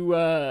you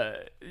don't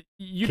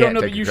Can't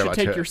know take that your you should grandma to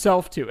take it.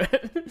 yourself to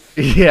it.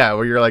 Yeah,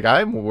 where you're like,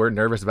 we're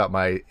nervous about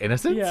my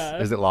innocence. Yeah.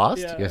 Is it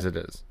lost? Yeah. Yes, it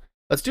is.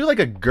 Let's do like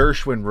a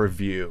Gershwin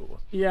review.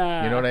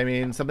 Yeah. You know what I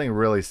mean? Something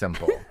really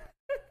simple.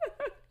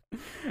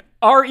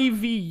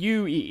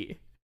 REVUE.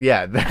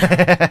 Yeah.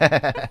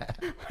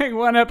 Like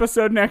one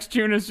episode next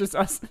June is just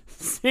us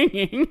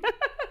singing.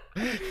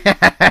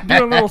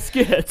 Doing little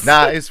skits.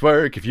 Nice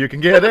work if you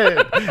can get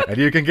it, and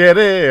you can get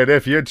it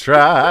if you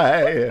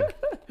try.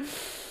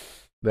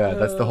 Yeah,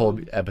 that's the whole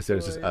episode.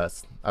 Is just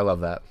us. I love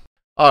that.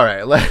 All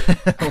right,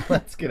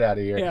 let's get out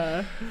of here.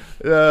 Yeah.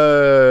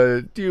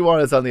 Do you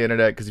want us on the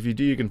internet? Because if you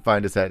do, you can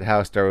find us at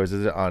How Star Wars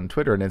Is It on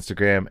Twitter and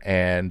Instagram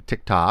and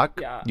TikTok.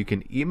 Yeah. You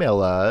can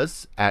email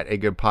us at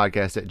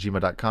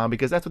agoodpodcast@gmail.com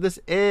because that's what this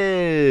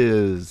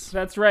is.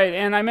 That's right.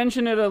 And I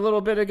mentioned it a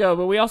little bit ago,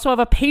 but we also have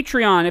a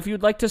Patreon if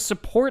you'd like to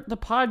support the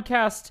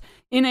podcast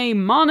in a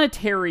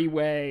monetary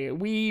way.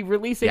 We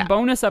release a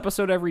bonus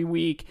episode every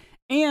week,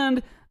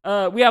 and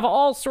we have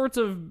all sorts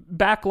of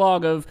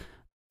backlog of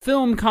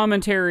film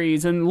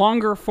commentaries and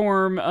longer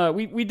form.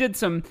 We did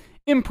some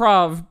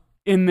improv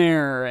in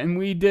there, and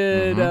we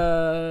did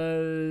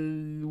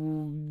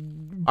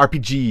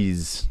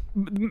RPGs.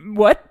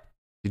 What?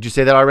 Did you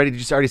say that already? Did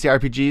you already say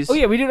RPGs? Oh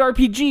yeah, we did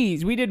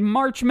RPGs. We did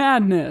March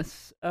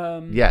Madness.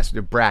 Yes,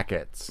 the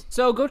brackets.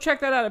 So go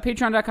check that out at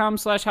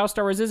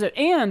patreon.com/howstarwarsisit.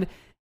 And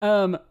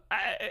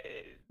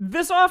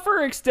this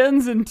offer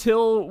extends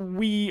until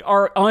we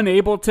are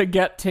unable to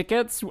get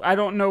tickets. I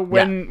don't know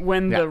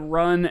when the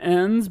run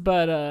ends,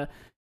 but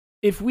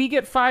if we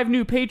get 5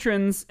 new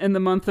patrons in the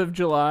month of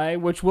July,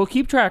 which we'll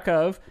keep track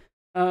of,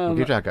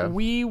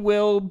 we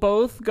will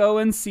both go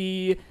and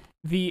see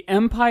the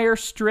Empire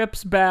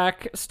Strips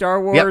Back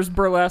Star Wars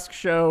burlesque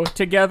show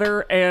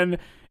together. And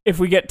if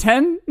we get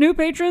 10 new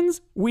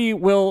patrons, we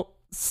will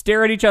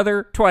stare at each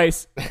other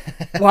twice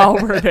while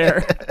we're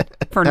there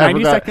for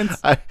 90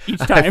 seconds each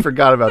time. I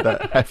forgot about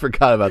that. I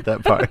forgot about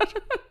that part.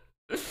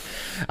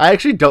 I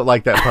actually don't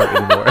like that part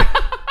anymore.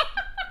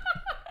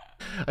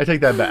 I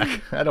take that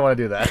back. I don't want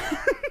to do that.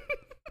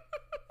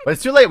 But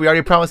it's too late. We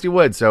already promised you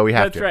would, so we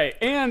have to. That's right.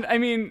 And I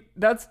mean,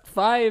 that's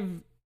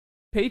 5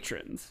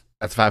 patrons.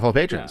 That's 5 whole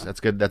patrons. Yeah. That's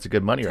good. That's a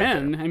good money 10,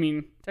 right there. I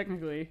mean,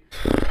 technically.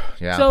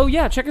 Yeah. So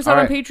yeah, check us out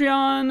All on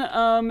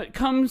Patreon.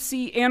 Come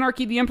see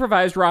Anarchy the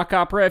Improvised Rock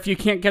Opera. If you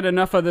can't get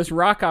enough of this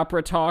rock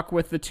opera talk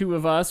with the two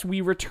of us,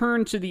 we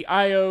return to the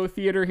IO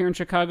Theater here in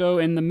Chicago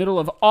in the middle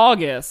of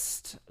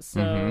August. So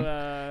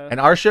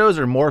and our shows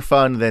are more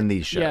fun than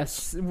these shows.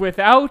 yes,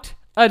 without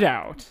a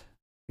doubt.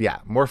 Yeah,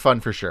 more fun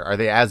for sure. Are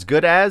they as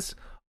good as?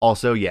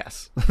 Also,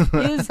 yes.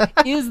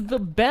 Is the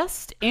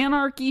best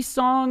Anarchy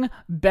song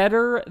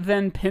better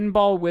than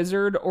Pinball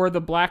Wizard or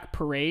The Black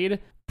Parade?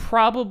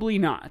 Probably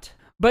not.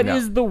 but No.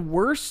 is the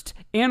worst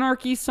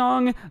Anarchy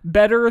song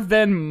better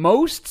than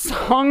most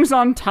songs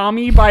on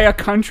Tommy by a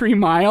country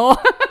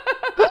mile?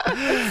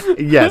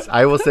 Yes,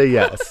 I will say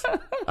yes.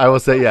 I will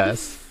say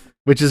yes.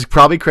 Which is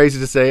probably crazy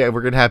to say.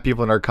 We're going to have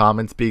people in our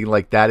comments being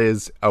like, that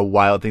is a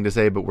wild thing to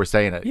say, but we're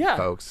saying it, Yeah,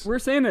 folks. we're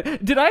saying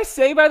it. Did I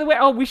say, by the way,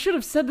 we should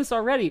have said this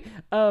already.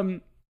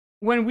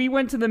 When we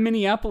went to the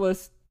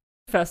Minneapolis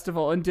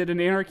festival and did an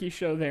Anarchy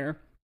show there,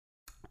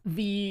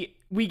 we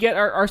get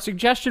our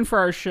suggestion for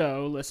our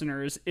show,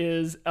 listeners,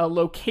 is a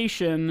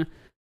location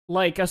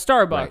like a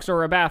Starbucks Right.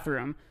 or a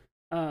bathroom.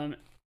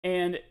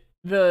 And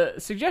the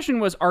suggestion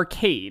was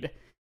arcade.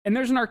 And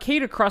there's an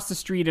arcade across the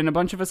street, and a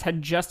bunch of us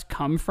had just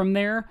come from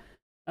there,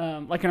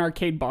 like an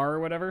arcade bar or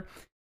whatever.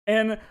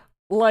 And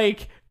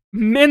like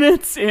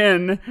minutes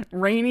in,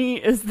 Rainey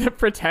is the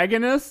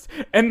protagonist,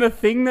 and the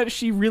thing that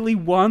she really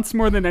wants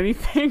more than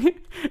anything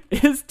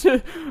is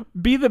to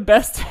be the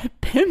best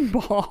at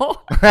pinball.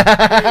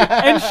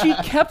 And she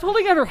kept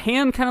holding out her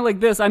hand kind of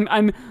like this.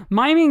 I'm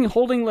miming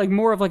holding like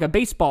more of like a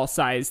baseball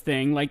size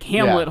thing, like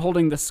Hamlet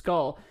holding the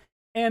skull.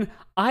 And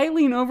I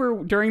lean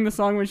over during the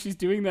song when she's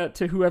doing that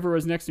to whoever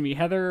was next to me,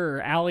 Heather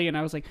or Allie, and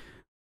I was like, what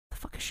the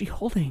fuck is she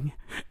holding?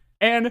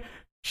 And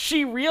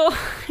she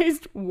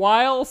realized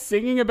while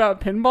singing about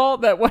pinball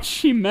that what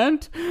she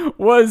meant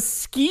was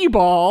skee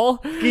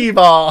ball. Skee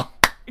ball.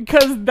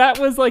 Because that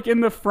was like in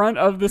the front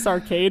of this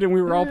arcade and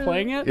we were all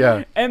playing it.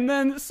 Yeah. And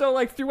then so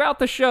like throughout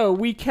the show,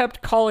 we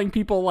kept calling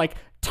people like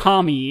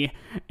Tommy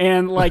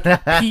and like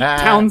Pete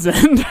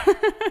Townsend.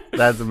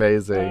 That's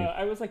amazing.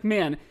 I was like,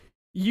 man,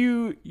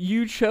 you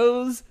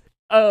chose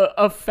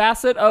a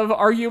facet of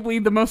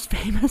arguably the most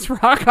famous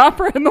rock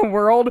opera in the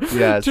world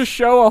Yes. to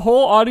show a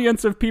whole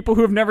audience of people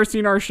who have never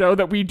seen our show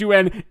that we do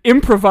an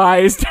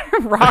improvised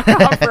rock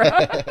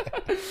opera.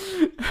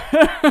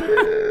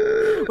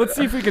 Let's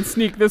see if we can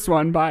sneak this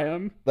one by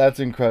him. That's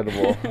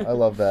incredible. I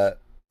love that.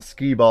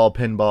 Skee ball,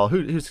 pinball.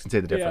 Who can say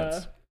the difference?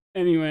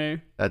 Yeah.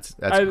 Anyway, That's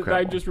I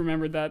incredible. just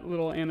remembered that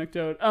little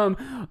anecdote.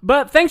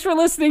 But thanks for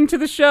listening to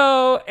the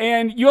show,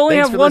 and you only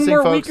Thanks have for one listening,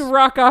 more folks. week of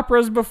rock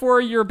operas before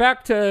you're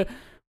back to,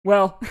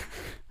 well,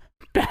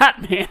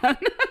 Batman.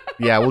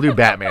 Yeah, we'll do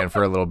Batman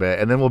for a little bit,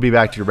 and then we'll be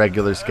back to your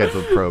regular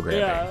scheduled programming.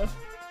 Yeah.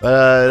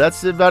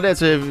 That's about it.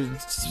 So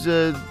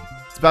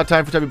it's about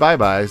time for Tubby Bye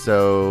Bye.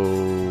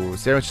 So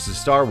sandwiches to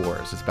Star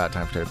Wars. It's about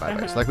time for Tubby Bye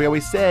Bye. So like we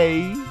always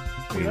say,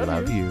 we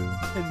love you.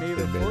 And may And may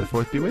the the fourth.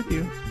 fourth be with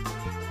you.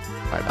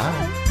 Bye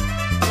bye.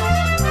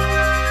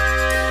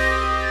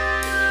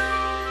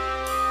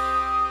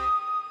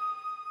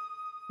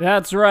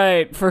 That's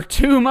right. For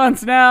 2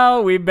 months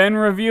now, we've been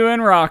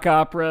reviewing rock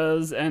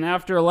operas, and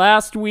after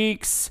last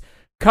week's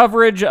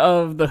coverage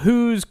of The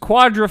Who's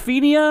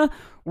Quadrophenia,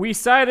 we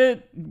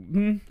decided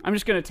I'm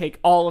just going to take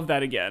all of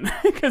that again,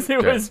 because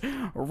it was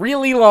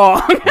really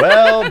long.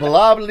 Well,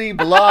 blobbly,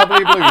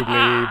 blobbly,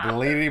 bloobly,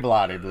 bleedy,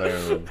 blotty,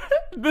 blue.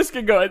 This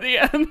could go at the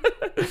end.